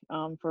week,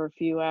 for a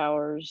few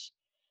hours,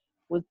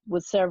 with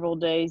several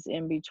days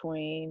in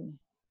between,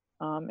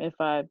 if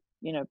I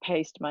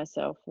paced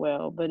myself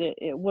well. But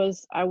it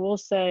was, I will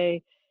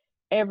say,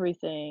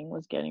 everything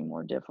was getting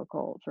more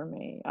difficult for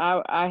me.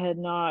 I had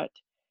not,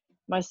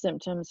 my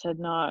symptoms had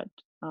not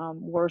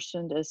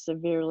worsened as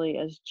severely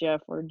as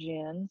Jeff or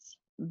Jen's,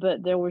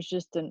 but there was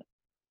just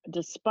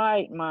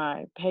despite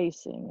my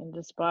pacing and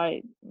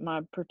despite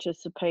my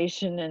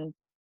participation in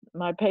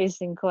my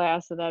pacing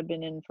class that I'd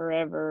been in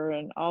forever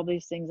and all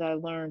these things I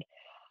learned,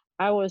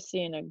 I was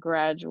seeing a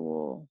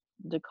gradual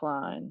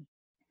decline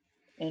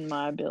in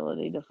my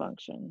ability to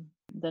function.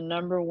 The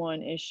number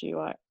one issue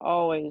I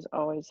always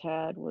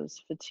had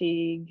was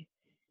fatigue,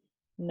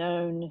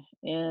 known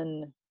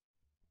in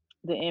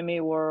the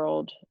ME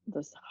world,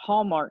 this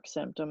hallmark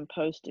symptom,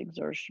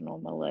 post-exertional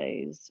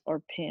malaise,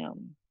 or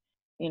PEM.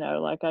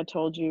 Like I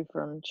told you,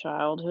 from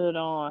childhood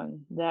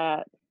on,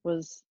 that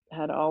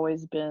had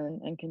always been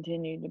and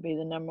continued to be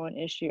the number one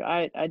issue.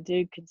 I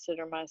do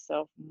consider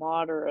myself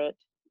moderate,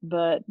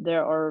 but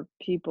there are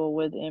people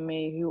with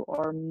ME who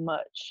are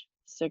much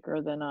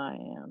sicker than I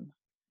am.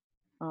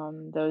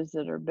 Those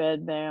that are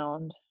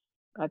bedbound.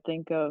 I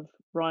think of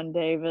Ron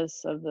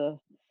Davis of the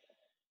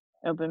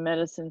Open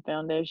Medicine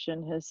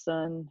Foundation. His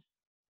son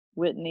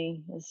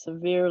Whitney is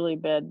severely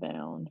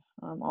bedbound,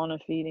 on a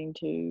feeding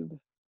tube,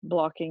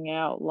 blocking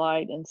out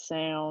light and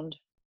sound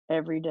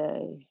every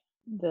day.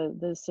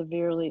 The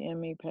severely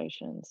ME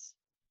patients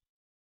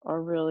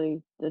are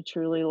really the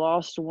truly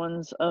lost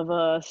ones of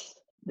us.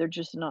 They're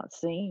just not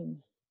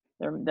seen.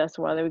 That's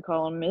why they would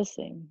call them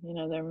missing.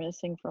 They're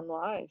missing from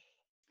life.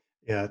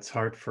 Yeah, it's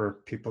hard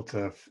for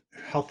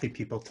healthy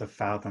people to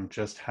fathom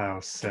just how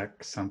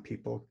sick some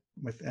people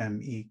with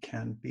ME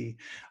can be.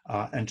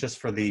 And just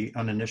for the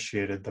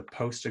uninitiated, the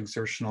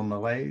post-exertional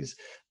malaise,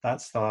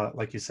 that's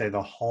like you say,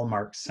 the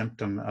hallmark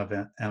symptom of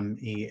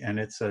ME, and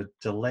it's a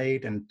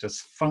delayed and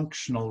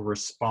dysfunctional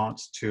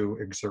response to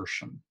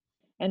exertion.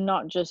 And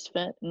not just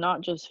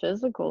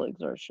physical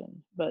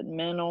exertion, but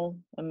mental,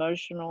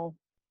 emotional,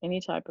 any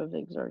type of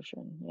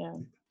exertion. Yeah.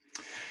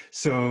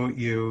 So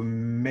you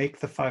make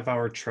the 5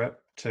 hour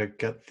trip to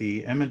get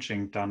the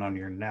imaging done on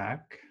your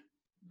neck.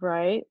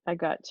 Right. I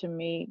got to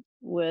meet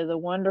with a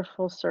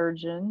wonderful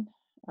surgeon.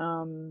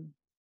 Um,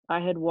 I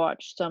had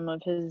watched some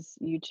of his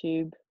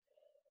YouTube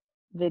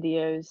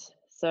videos,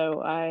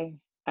 so I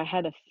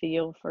had a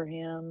feel for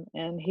him,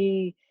 and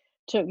he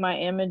took my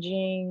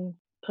imaging,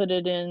 put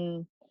it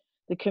in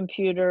the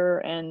computer,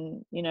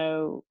 and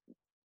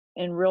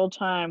in real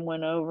time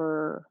went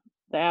over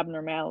the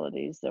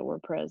abnormalities that were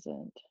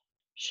present,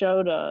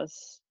 showed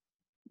us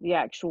the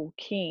actual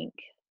kink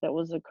that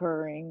was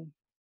occurring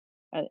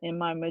in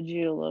my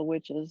medulla,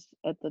 which is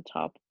at the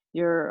top.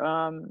 Your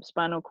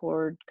spinal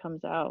cord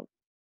comes out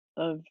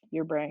of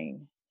your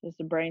brain. It's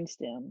the brain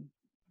stem.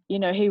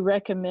 He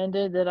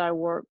recommended that I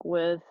work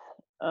with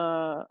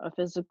a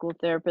physical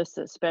therapist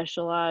that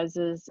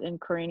specializes in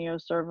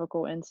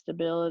craniocervical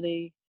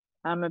instability.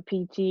 I'm a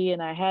PT,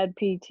 and I had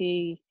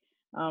PT,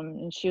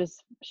 and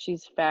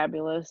she's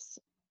fabulous.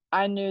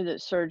 I knew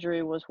that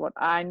surgery was what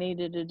I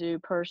needed to do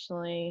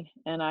personally,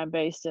 and I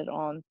based it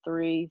on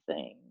three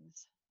things.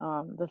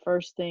 The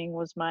first thing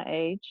was my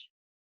age,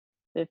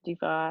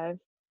 55.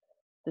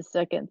 The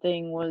second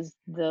thing was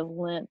the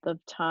length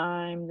of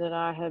time that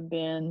I have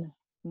been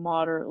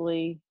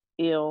moderately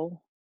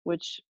ill,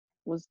 which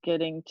was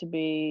getting to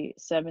be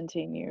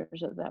 17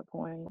 years at that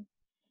point.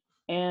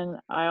 And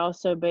I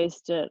also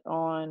based it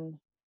on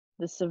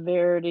the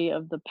severity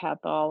of the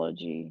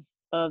pathology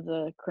of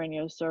the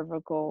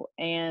craniocervical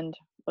and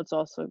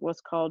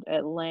what's called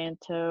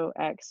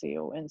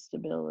atlantoaxial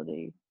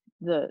instability.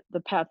 The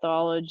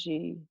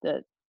pathology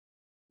that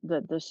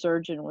the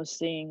surgeon was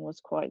seeing was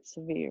quite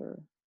severe.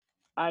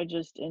 I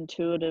just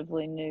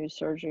intuitively knew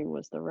surgery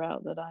was the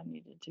route that I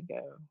needed to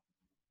go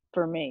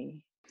for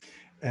me.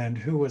 And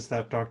who was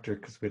that doctor?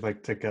 Because we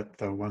like to get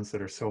the ones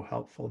that are so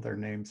helpful, their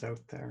names out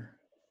there.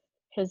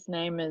 His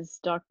name is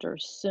Dr.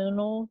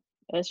 Sunil,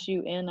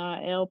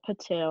 Sunil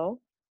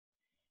Patel,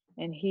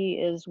 and he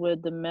is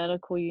with the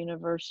Medical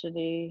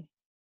University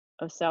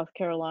of South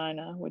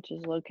Carolina, which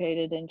is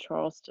located in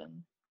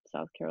Charleston,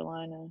 South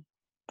Carolina.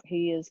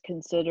 He is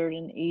considered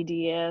an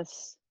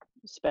EDS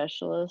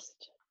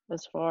specialist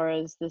as far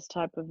as this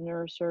type of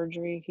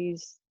neurosurgery.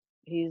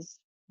 He's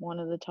one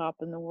of the top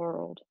in the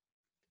world.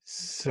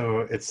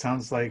 So it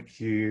sounds like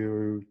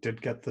you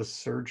did get the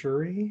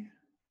surgery.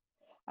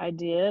 I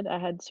did. I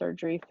had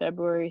surgery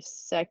February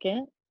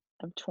 2nd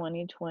of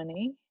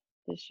 2020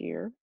 this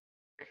year.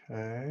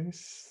 Okay,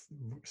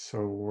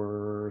 so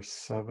we're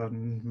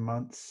 7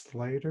 months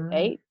later.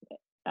 8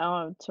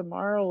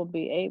 tomorrow will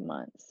be 8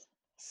 months.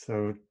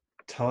 So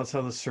tell us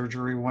how the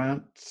surgery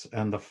went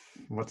and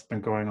what's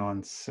been going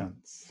on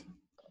since.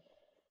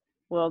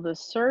 Well, the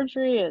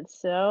surgery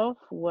itself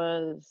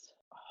was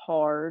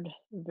hard,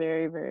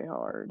 very, very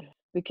hard,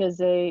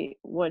 because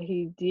what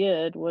he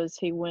did was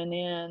he went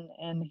in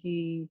and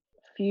he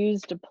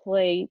fused a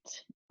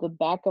plate the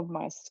back of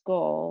my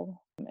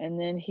skull, and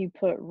then he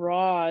put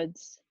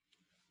rods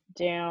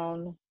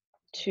down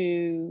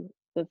to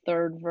the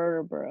third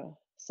vertebra.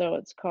 So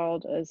it's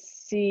called a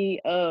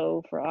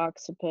CO for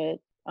occiput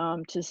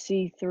to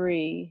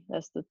C3.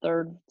 That's the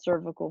third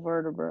cervical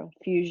vertebra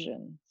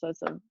fusion. So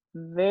it's a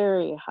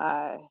very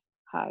high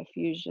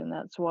fusion.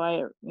 That's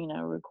why it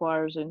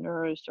requires a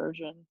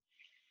neurosurgeon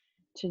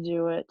to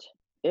do it.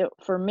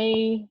 For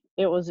me,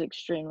 it was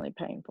extremely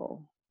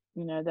painful.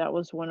 That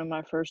was one of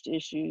my first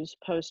issues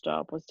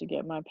post-op, was to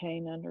get my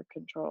pain under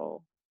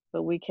control.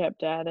 But we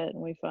kept at it,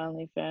 and we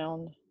finally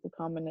found the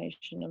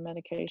combination of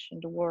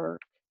medication to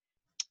work.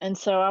 And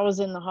so I was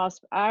in the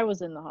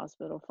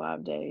hospital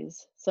 5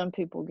 days. Some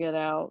people get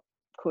out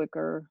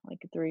quicker,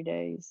 like 3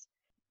 days.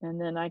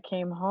 And then I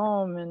came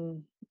home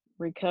and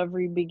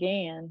recovery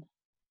began.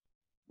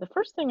 The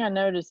first thing I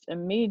noticed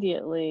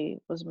immediately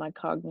was my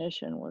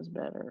cognition was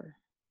better,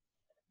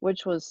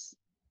 which was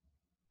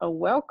a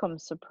welcome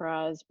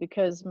surprise,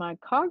 because my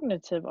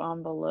cognitive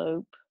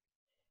envelope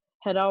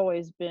had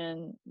always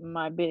been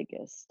my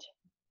biggest,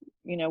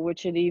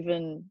 which had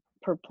even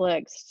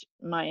perplexed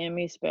my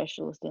ME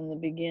specialist in the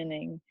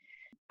beginning.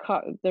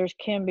 There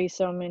can be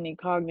so many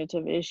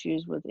cognitive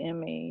issues with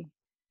ME,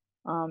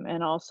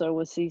 and also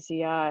with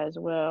CCI as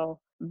well.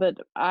 But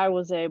I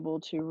was able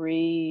to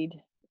read,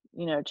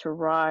 to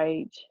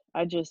write.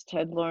 I just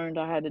had learned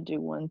I had to do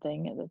one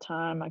thing at a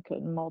time. I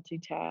couldn't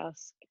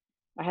multitask.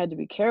 I had to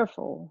be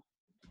careful.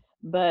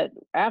 But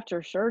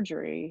after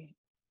surgery,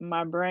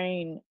 my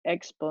brain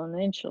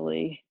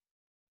exponentially,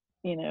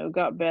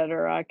 got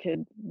better. I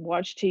could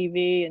watch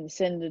TV and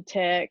send a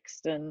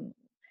text and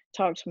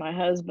talk to my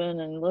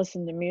husband and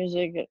listen to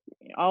music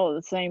all at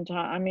the same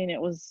time. I mean,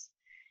 it was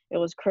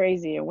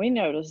crazy. And we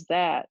noticed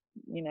that,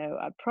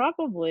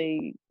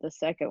 probably the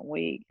second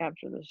week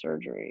after the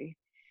surgery,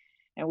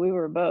 and we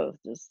were both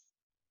just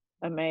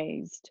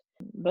amazed.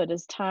 But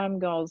as time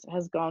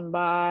has gone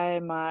by,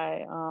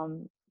 my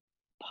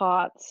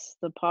POTS,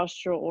 the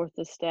postural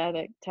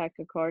orthostatic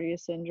tachycardia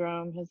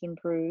syndrome, has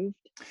improved.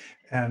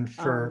 And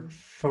for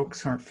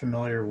folks who aren't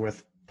familiar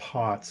with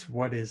POTS,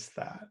 what is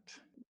that?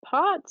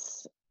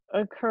 POTS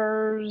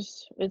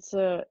occurs, it's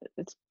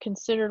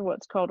considered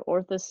what's called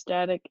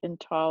orthostatic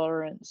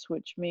intolerance,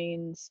 which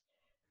means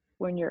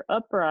when you're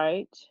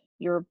upright,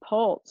 your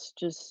pulse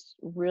just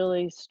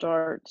really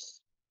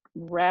starts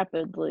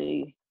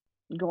rapidly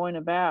going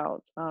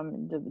about.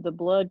 The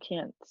blood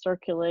can't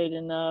circulate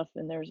enough,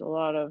 and there's a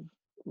lot of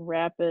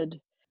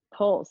rapid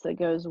pulse that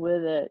goes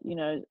with it.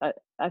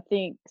 I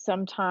think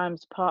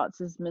sometimes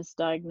POTS is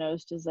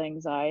misdiagnosed as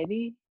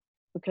anxiety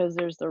because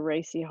there's the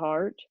racy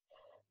heart,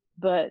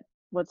 but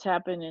what's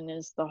happening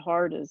is the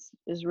heart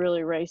is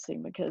really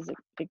racing because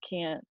it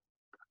can't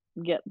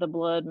get the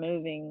blood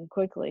moving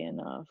quickly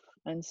enough.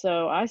 And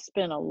so I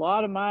spent a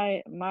lot of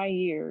my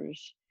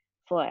years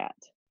flat.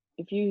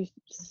 If you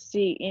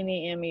see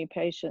any ME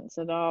patients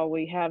at all,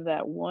 we have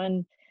that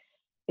one.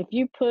 If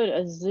you put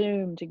a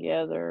Zoom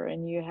together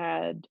and you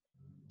had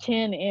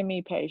 10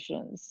 ME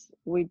patients,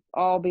 we'd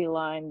all be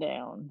lying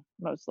down,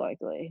 most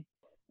likely.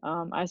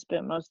 I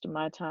spent most of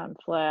my time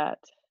flat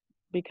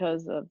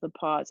because of the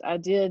POTS.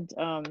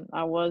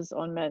 I was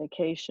on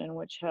medication,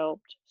 which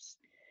helped.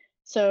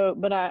 So,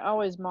 but I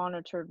always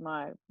monitored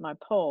my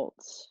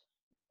pulse.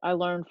 I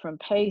learned from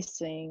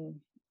pacing,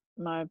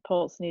 my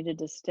pulse needed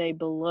to stay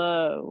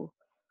below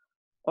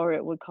or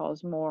it would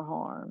cause more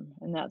harm,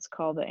 and that's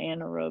called the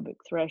anaerobic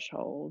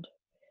threshold.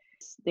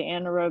 The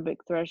anaerobic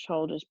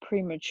threshold is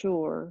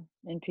premature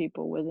in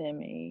people with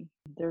ME.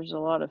 There's a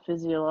lot of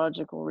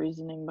physiological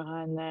reasoning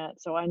behind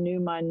that. So I knew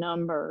my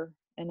number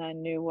and I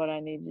knew what I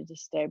needed to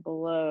stay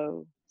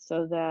below,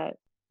 so that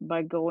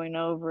by going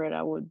over it,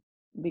 I would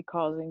be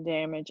causing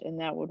damage, and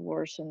that would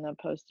worsen the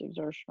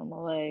post-exertional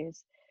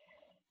malaise.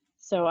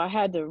 So I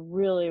had to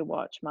really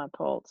watch my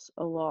pulse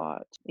a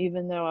lot.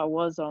 Even though I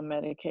was on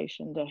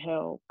medication to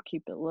help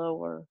keep it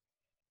lower,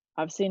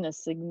 I've seen a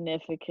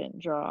significant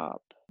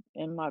drop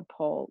in my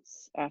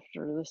pulse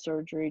after the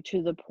surgery,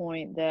 to the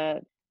point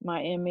that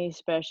my ME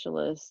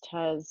specialist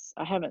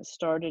I haven't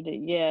started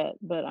it yet,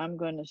 but I'm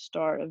going to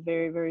start a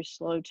very, very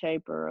slow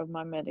taper of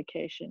my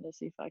medication to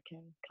see if I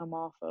can come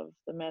off of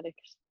the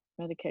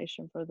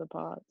medication for the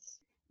POTS.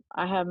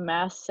 I have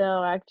mast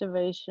cell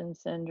activation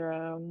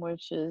syndrome,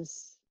 which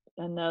is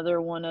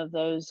another one of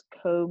those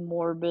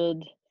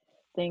comorbid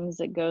things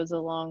that goes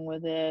along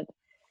with it.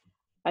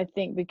 I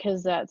think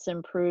because that's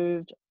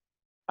improved,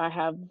 I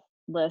have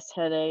less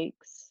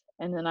headaches,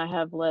 and then I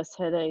have less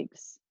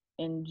headaches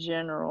in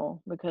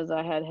general because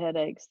I had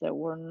headaches that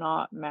were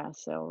not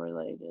mast cell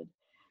related.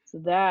 So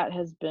that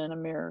has been a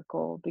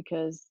miracle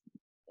because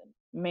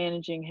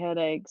managing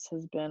headaches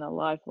has been a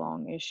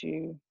lifelong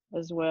issue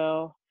as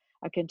well.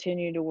 I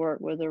continue to work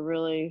with a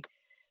really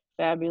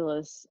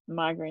fabulous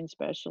migraine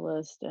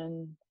specialist,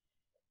 and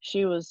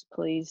she was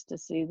pleased to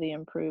see the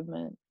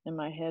improvement in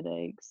my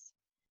headaches.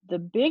 The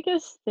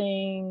biggest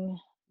thing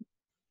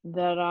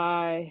that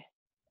I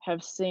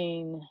have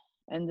seen,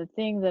 and the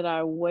thing that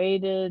I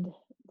waited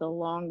the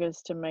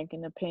longest to make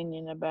an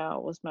opinion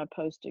about, was my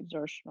post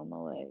exertional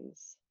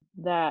malaise.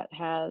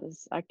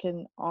 I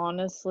can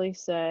honestly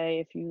say,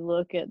 if you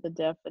look at the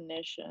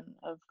definition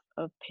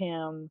of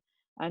PIM,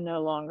 I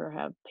no longer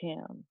have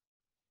PIM.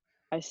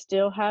 I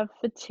still have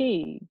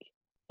fatigue.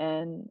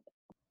 And,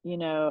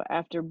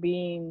 after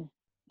being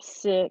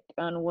sick,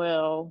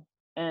 unwell,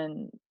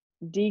 and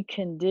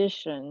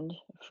deconditioned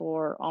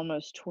for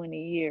almost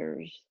 20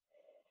 years,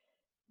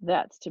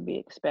 that's to be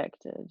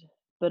expected.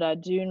 But I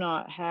do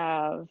not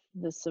have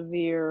the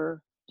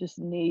severe just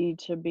need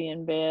to be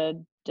in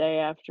bed day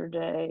after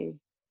day,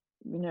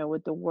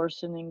 with the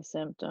worsening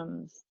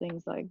symptoms,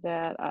 things like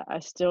that. I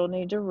still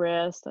need to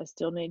rest. I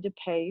still need to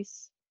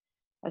pace.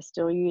 I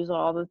still use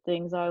all the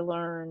things I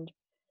learned,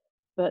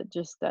 but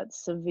just that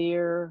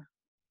severe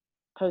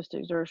post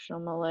exertional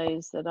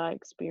malaise that I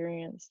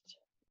experienced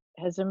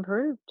has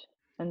improved.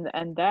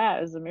 And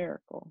that is a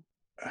miracle.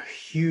 A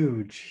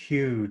huge,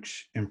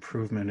 huge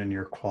improvement in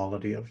your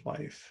quality of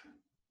life.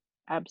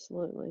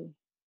 Absolutely.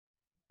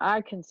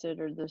 I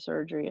considered the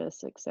surgery a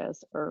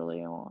success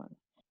early on,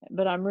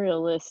 but I'm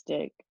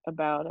realistic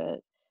about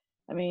it.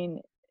 I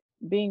mean,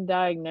 being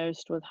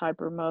diagnosed with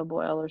hypermobile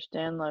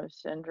Ehlers-Danlos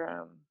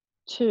syndrome,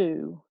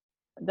 too,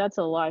 that's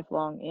a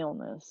lifelong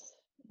illness.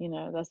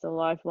 That's a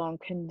lifelong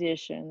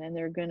condition, and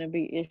there are going to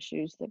be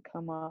issues that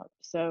come up.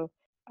 So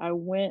I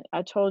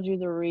told you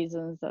the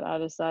reasons that I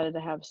decided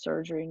to have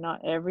surgery.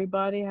 Not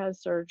everybody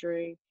has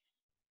surgery.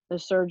 The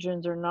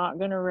surgeons are not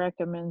going to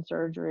recommend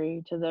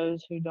surgery to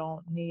those who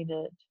don't need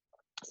it.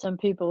 Some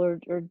people are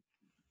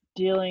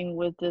dealing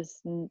with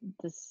this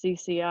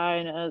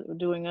CCI and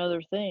doing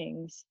other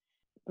things.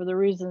 For the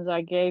reasons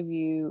I gave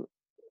you,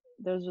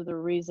 those are the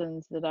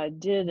reasons that I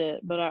did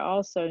it, but I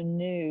also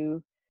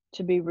knew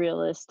to be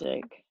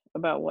realistic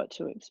about what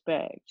to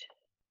expect.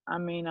 I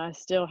mean, I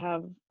still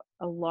have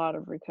a lot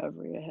of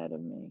recovery ahead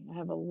of me. I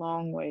have a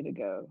long way to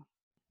go.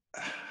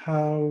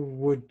 How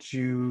would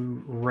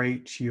you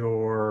rate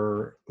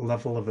your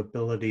level of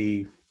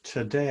ability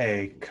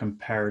today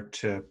compared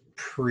to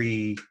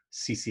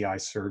pre-CCI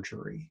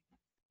surgery?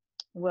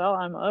 Well,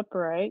 I'm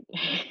upright.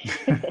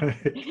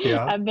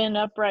 Yeah. I've been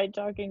upright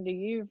talking to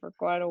you for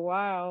quite a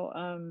while.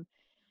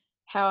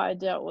 How I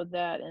dealt with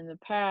that in the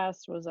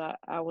past was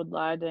I would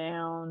lie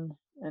down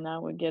and I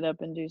would get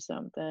up and do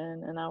something,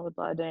 and I would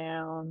lie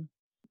down.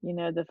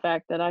 The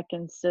fact that I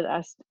can sit,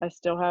 I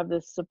still have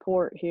this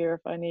support here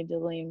if I need to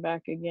lean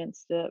back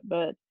against it,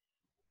 but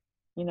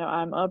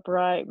I'm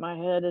upright, my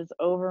head is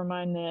over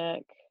my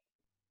neck.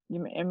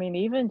 I mean,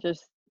 even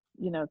just,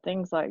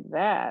 things like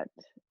that.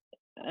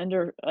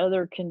 Under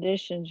other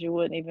conditions, you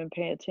wouldn't even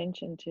pay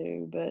attention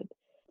to, but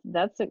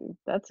that's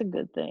a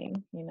good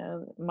thing.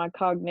 My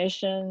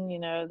cognition,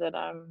 that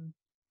I'm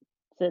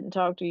sit and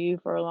talk to you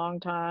for a long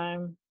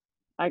time.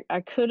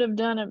 I could have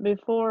done it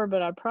before,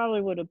 but I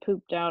probably would have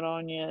pooped out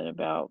on you at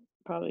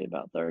probably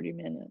about 30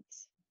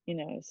 minutes,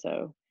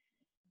 so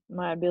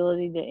my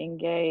ability to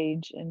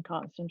engage and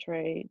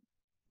concentrate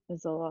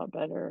is a lot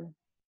better.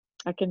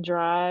 I can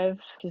drive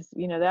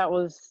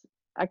because,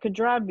 I could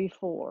drive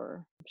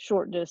before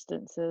short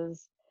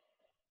distances,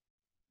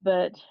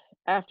 but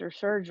after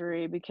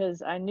surgery,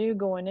 because I knew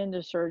going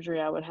into surgery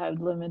I would have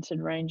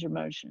limited range of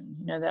motion.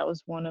 That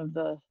was one of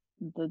the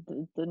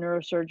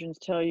neurosurgeons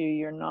tell you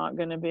you're not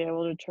going to be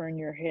able to turn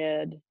your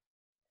head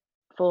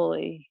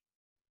fully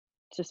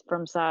just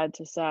from side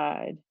to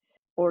side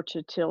or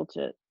to tilt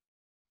it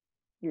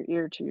your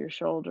ear to your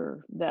shoulder.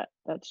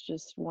 That's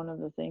just one of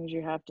the things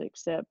you have to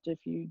accept if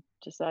you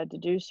decide to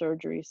do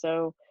surgery.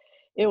 So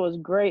it was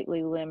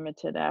greatly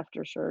limited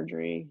after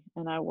surgery,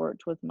 and I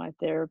worked with my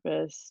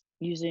therapist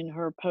using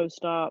her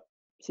post-op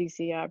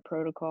CCI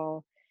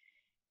protocol,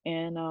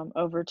 and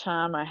over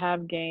time I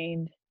have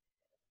gained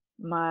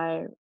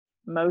my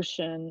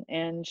motion,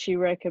 and she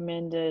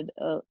recommended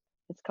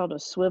it's called a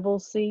swivel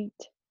seat,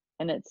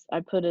 and I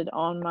put it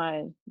on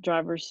my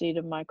driver's seat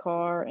of my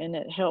car, and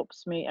it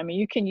helps me. I mean,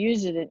 you can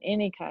use it in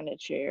any kind of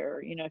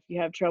chair. If you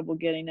have trouble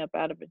getting up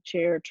out of a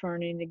chair,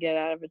 turning to get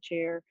out of a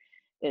chair,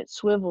 it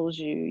swivels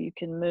you. You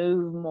can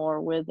move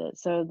more with it.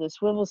 So the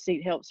swivel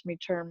seat helps me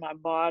turn my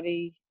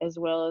body as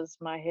well as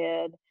my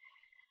head.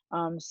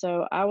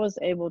 So I was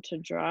able to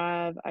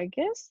drive. I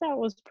guess that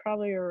was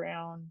probably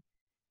around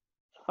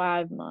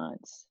 5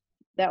 months.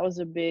 That was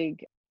a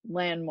big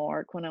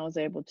landmark when I was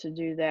able to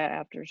do that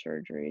after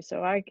surgery.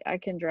 So I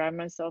can drive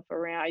myself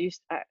around.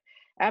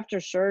 After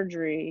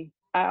surgery,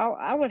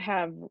 I would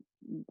have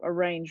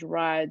arrange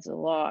rides a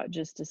lot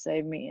just to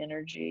save me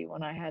energy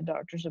when I had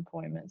doctor's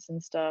appointments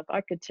and stuff.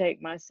 I could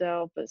take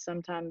myself, but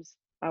sometimes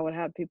I would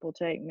have people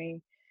take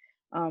me.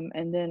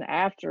 And then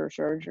after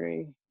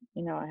surgery,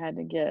 I had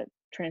to get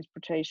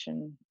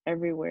transportation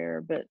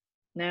everywhere. But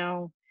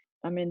now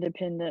I'm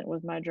independent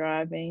with my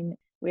driving.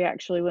 We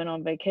actually went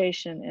on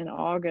vacation in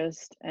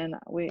August, and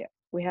we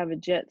have a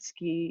jet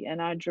ski,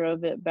 and I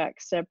drove it back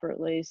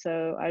separately.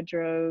 So I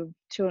drove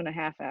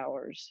 2.5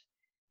 hours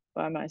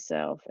by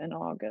myself in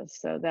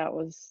August. So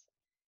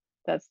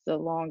that's the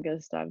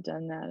longest I've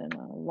done that in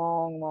a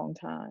long, long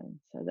time.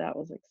 So that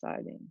was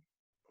exciting.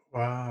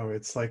 Wow,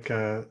 it's like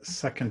a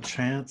second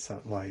chance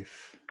at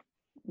life.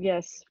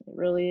 Yes, it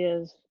really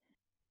is.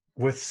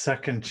 With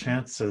second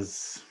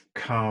chances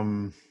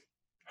come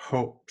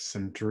hopes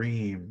and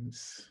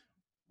dreams.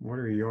 What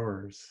are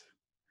yours?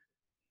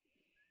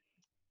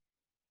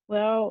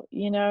 Well,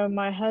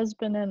 my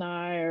husband and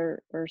I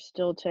are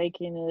still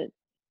taking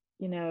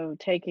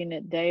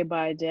it day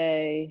by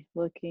day,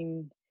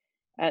 looking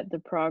at the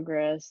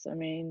progress. I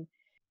mean,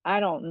 I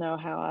don't know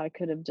how I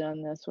could have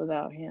done this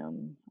without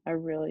him. I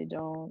really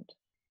don't.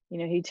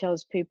 He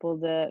tells people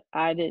that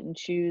I didn't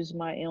choose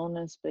my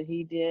illness, but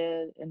he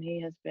did, and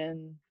he has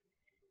been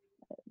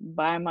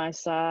by my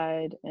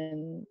side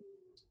and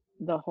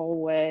the whole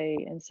way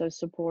and so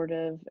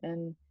supportive.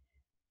 And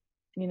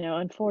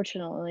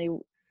unfortunately,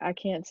 I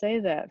can't say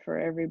that for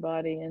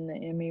everybody in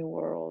the ME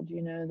world.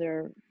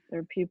 There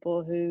are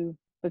people who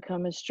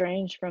become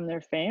estranged from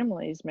their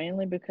families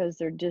mainly because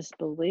they're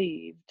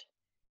disbelieved,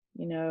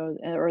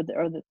 or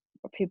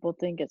people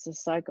think it's a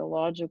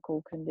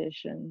psychological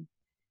condition.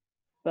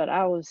 But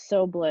I was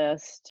so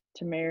blessed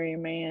to marry a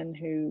man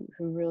who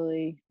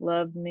really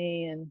loved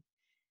me and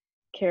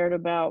cared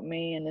about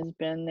me and has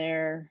been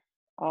there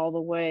all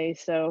the way.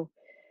 So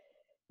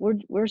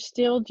we're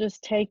still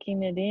just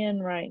taking it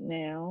in right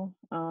now,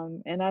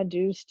 and I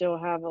do still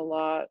have a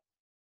lot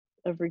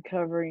of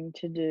recovering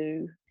to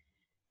do.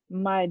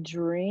 My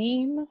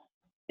dream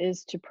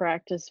is to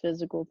practice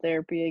physical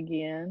therapy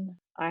again.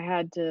 I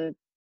had to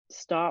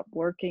stop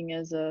working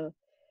as a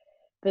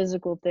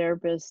physical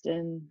therapist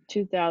in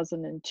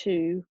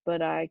 2002,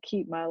 but I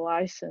keep my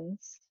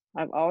license.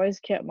 I've always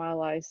kept my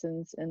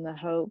license in the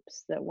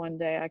hopes that one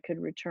day I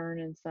could return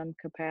in some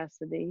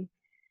capacity.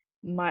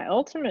 My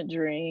ultimate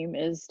dream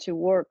is to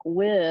work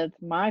with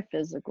my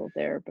physical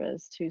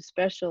therapist who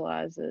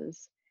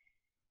specializes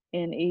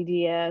in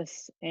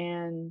EDS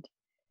and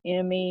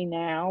ME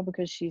now,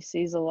 because she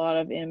sees a lot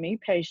of ME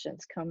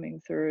patients coming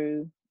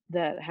through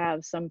that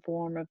have some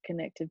form of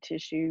connective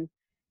tissue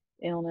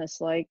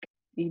illness like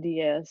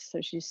EDS.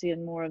 So she's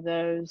seeing more of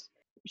those.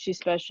 She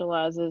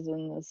specializes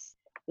in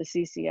the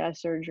CCI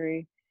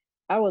surgery.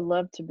 I would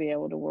love to be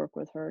able to work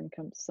with her in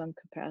some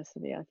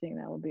capacity. I think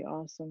that would be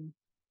awesome.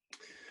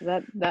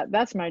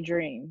 That's my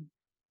dream.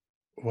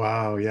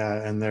 Wow,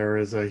 yeah, and there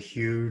is a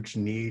huge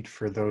need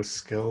for those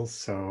skills.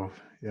 So,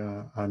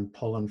 yeah, I'm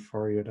pulling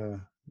for you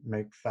to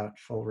make that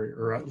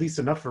or at least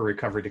enough for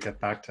recovery to get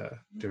back to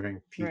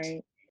doing PT.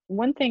 Right.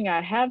 One thing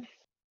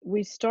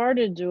we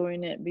started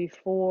doing it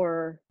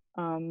before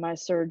my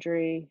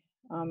surgery,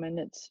 and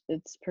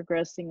it's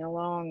progressing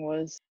along.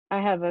 Was I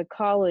have a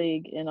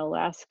colleague in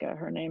Alaska.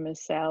 Her name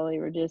is Sally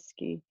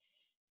Radisky,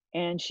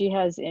 and she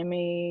has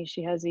ME,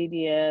 she has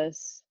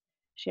EDS,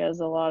 she has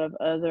a lot of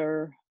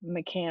other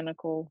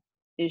mechanical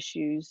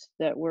issues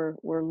that we're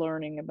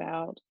learning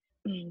about.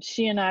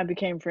 She and I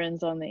became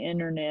friends on the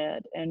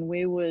internet, and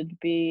we would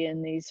be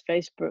in these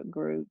Facebook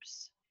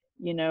groups,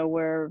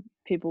 where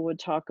people would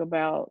talk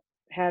about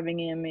having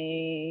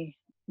ME,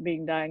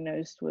 being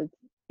diagnosed with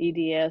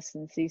EDS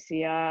and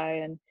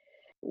CCI. And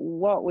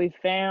what we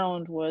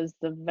found was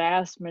the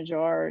vast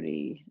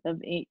majority of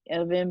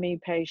ME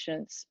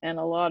patients and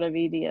a lot of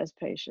EDS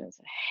patients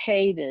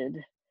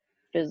hated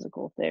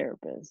physical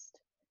therapists.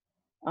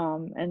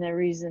 And the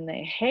reason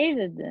they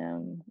hated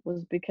them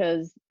was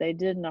because they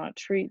did not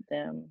treat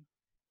them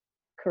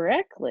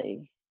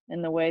correctly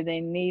in the way they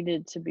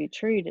needed to be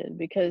treated.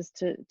 Because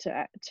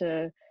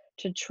to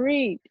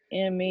treat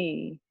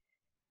ME,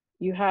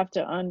 you have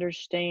to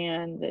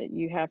understand that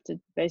you have to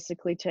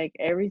basically take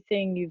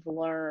everything you've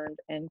learned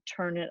and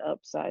turn it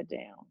upside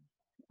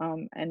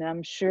down. And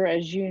I'm sure,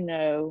 as you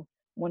know,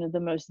 one of the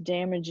most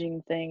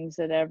damaging things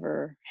that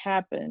ever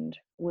happened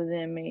with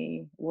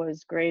ME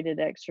was graded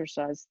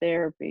exercise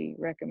therapy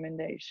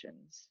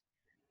recommendations,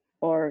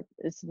 or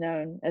it's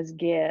known as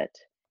GET.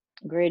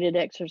 Graded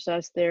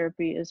exercise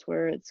therapy is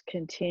where it's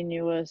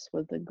continuous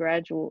with a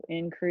gradual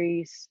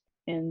increase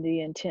in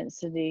the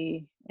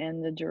intensity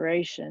and the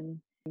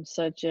duration,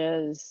 such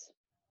as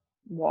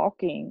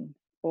walking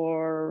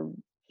or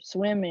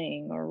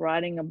swimming or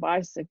riding a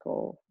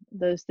bicycle,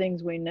 those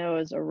things we know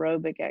as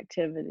aerobic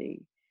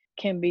activity,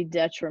 can be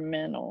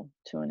detrimental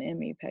to an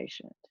ME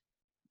patient.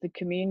 The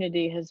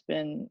community has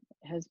been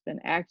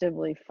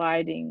actively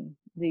fighting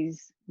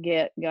these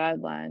GET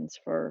guidelines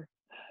for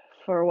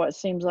what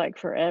seems like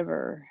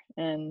forever,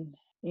 and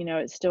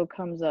it still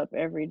comes up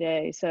every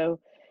day. So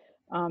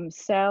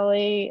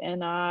Sally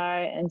and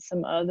I and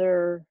some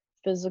other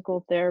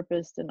physical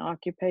therapists and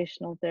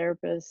occupational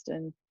therapists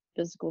and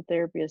physical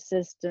therapy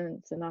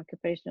assistants and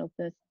occupational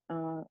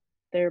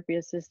therapy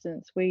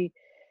assistants, we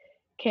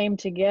came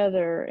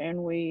together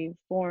and we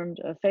formed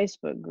a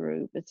Facebook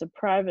group. It's a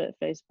private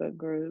Facebook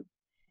group,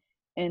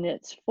 and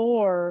it's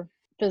for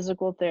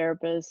physical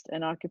therapists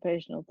and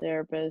occupational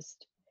therapists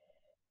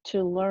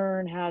to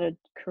learn how to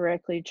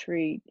correctly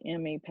treat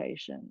ME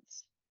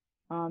patients,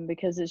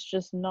 because it's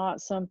just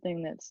not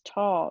something that's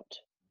taught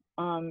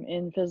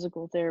in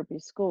physical therapy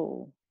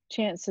school.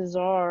 Chances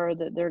are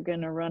that they're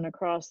going to run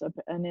across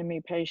an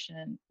ME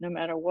patient no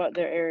matter what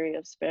their area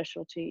of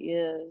specialty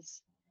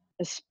is,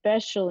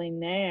 especially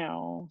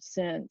now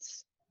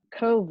since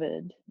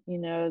COVID.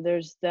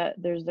 There's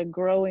a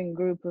growing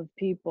group of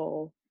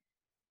people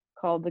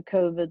called the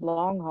COVID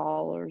long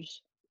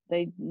haulers.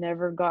 They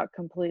never got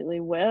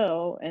completely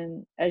well.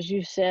 And as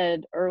you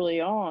said early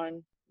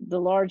on,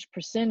 the large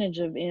percentage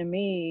of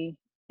ME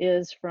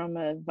is from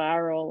a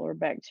viral or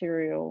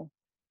bacterial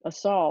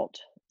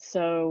assault.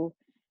 So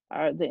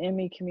the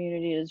ME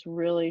community is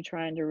really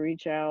trying to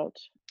reach out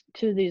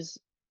to these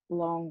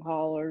long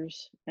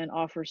haulers and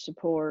offer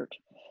support,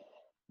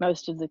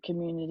 most of the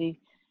community.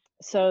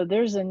 So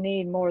there's a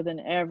need more than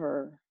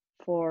ever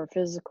for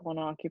physical and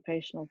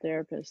occupational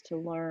therapists to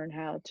learn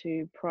how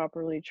to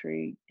properly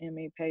treat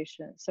ME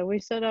patients. So we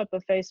set up a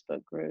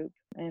Facebook group,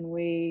 and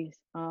we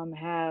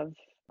have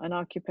an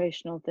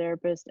occupational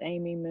therapist,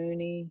 Amy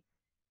Mooney,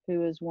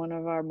 who is one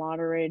of our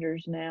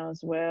moderators now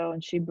as well.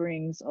 And she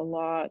brings a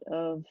lot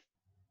of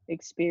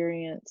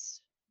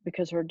experience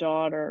because her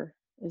daughter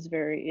is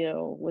very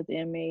ill with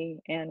ME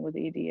and with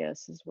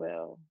EDS as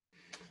well.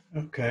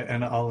 Okay,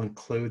 and I'll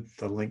include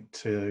the link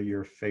to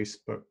your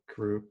Facebook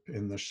group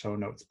in the show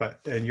notes.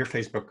 And your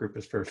Facebook group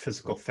is for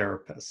physical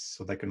therapists,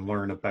 so they can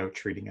learn about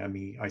treating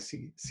ME,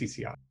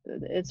 CCI.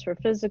 It's for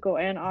physical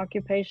and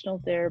occupational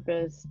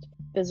therapists,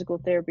 physical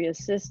therapy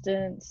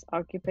assistants,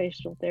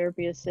 occupational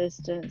therapy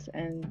assistants,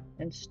 and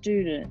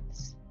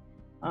students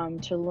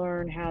to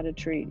learn how to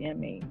treat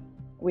ME.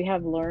 We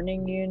have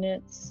learning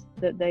units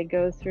that they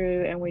go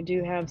through, and we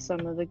do have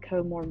some of the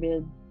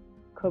comorbidities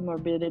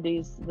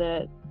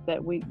that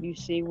you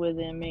see with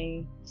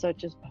ME,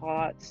 such as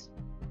POTS,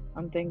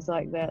 things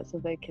like that, so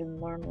they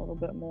can learn a little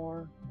bit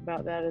more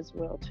about that as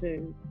well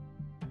too.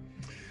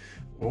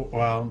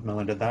 Well,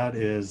 Melinda, that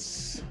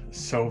is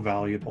so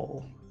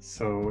valuable,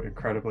 so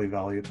incredibly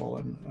valuable,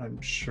 and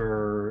I'm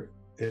sure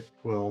it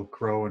will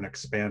grow and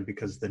expand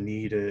because the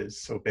need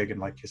is so big. And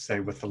like you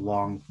say, with the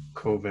long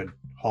COVID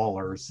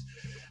haulers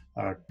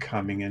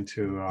coming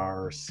into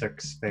our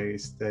sick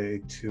space, they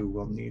too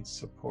will need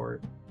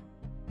support.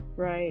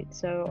 Right.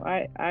 So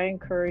I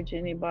encourage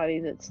anybody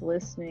that's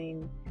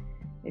listening,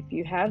 if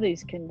you have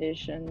these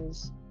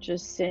conditions,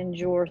 just send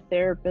your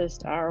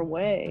therapist our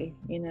way.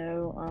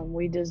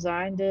 We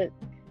designed it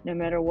no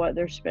matter what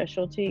their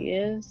specialty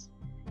is.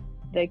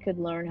 They could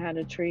learn how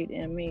to treat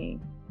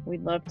ME.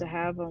 We'd love to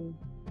have them.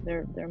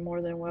 They're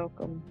more than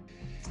welcome.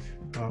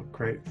 Oh,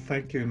 great.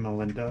 Thank you,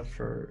 Melinda,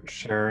 for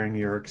sharing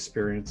your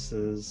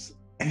experiences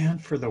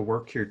and for the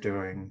work you're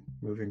doing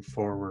moving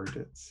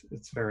forward.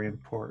 It's very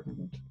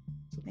important.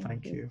 So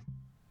thank you.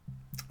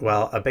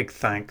 Well, a big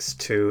thanks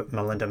to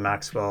Melinda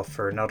Maxwell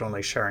for not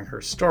only sharing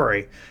her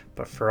story,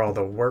 but for all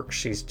the work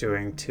she's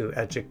doing to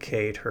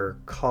educate her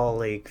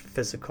colleague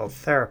physical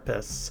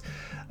therapists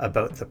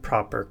about the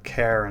proper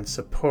care and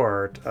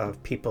support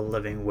of people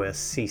living with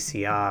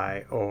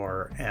CCI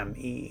or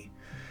ME.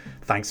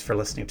 Thanks for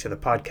listening to the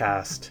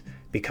podcast.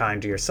 Be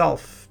kind to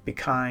yourself, be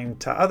kind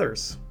to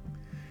others.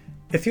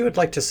 If you would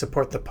like to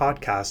support the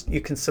podcast,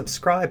 you can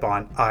subscribe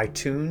on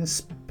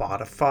iTunes,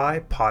 Spotify,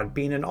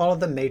 Podbean, and all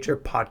of the major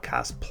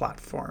podcast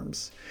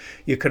platforms.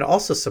 You can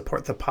also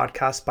support the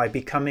podcast by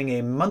becoming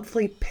a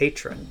monthly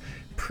patron.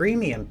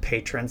 Premium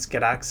patrons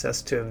get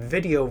access to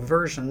video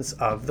versions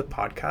of the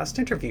podcast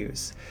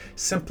interviews.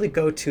 Simply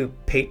go to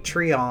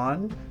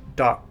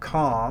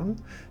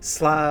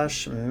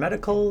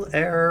patreon.com/medical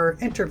error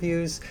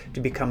interviews to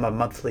become a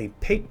monthly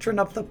patron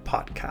of the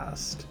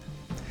podcast.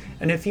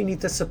 And if you need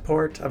the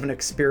support of an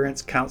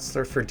experienced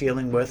counselor for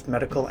dealing with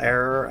medical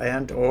error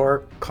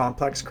and/or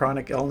complex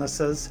chronic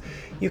illnesses,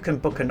 you can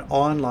book an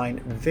online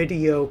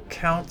video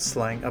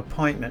counseling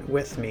appointment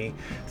with me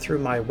through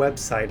my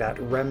website at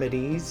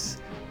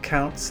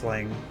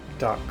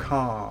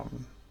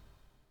remediescounseling.com.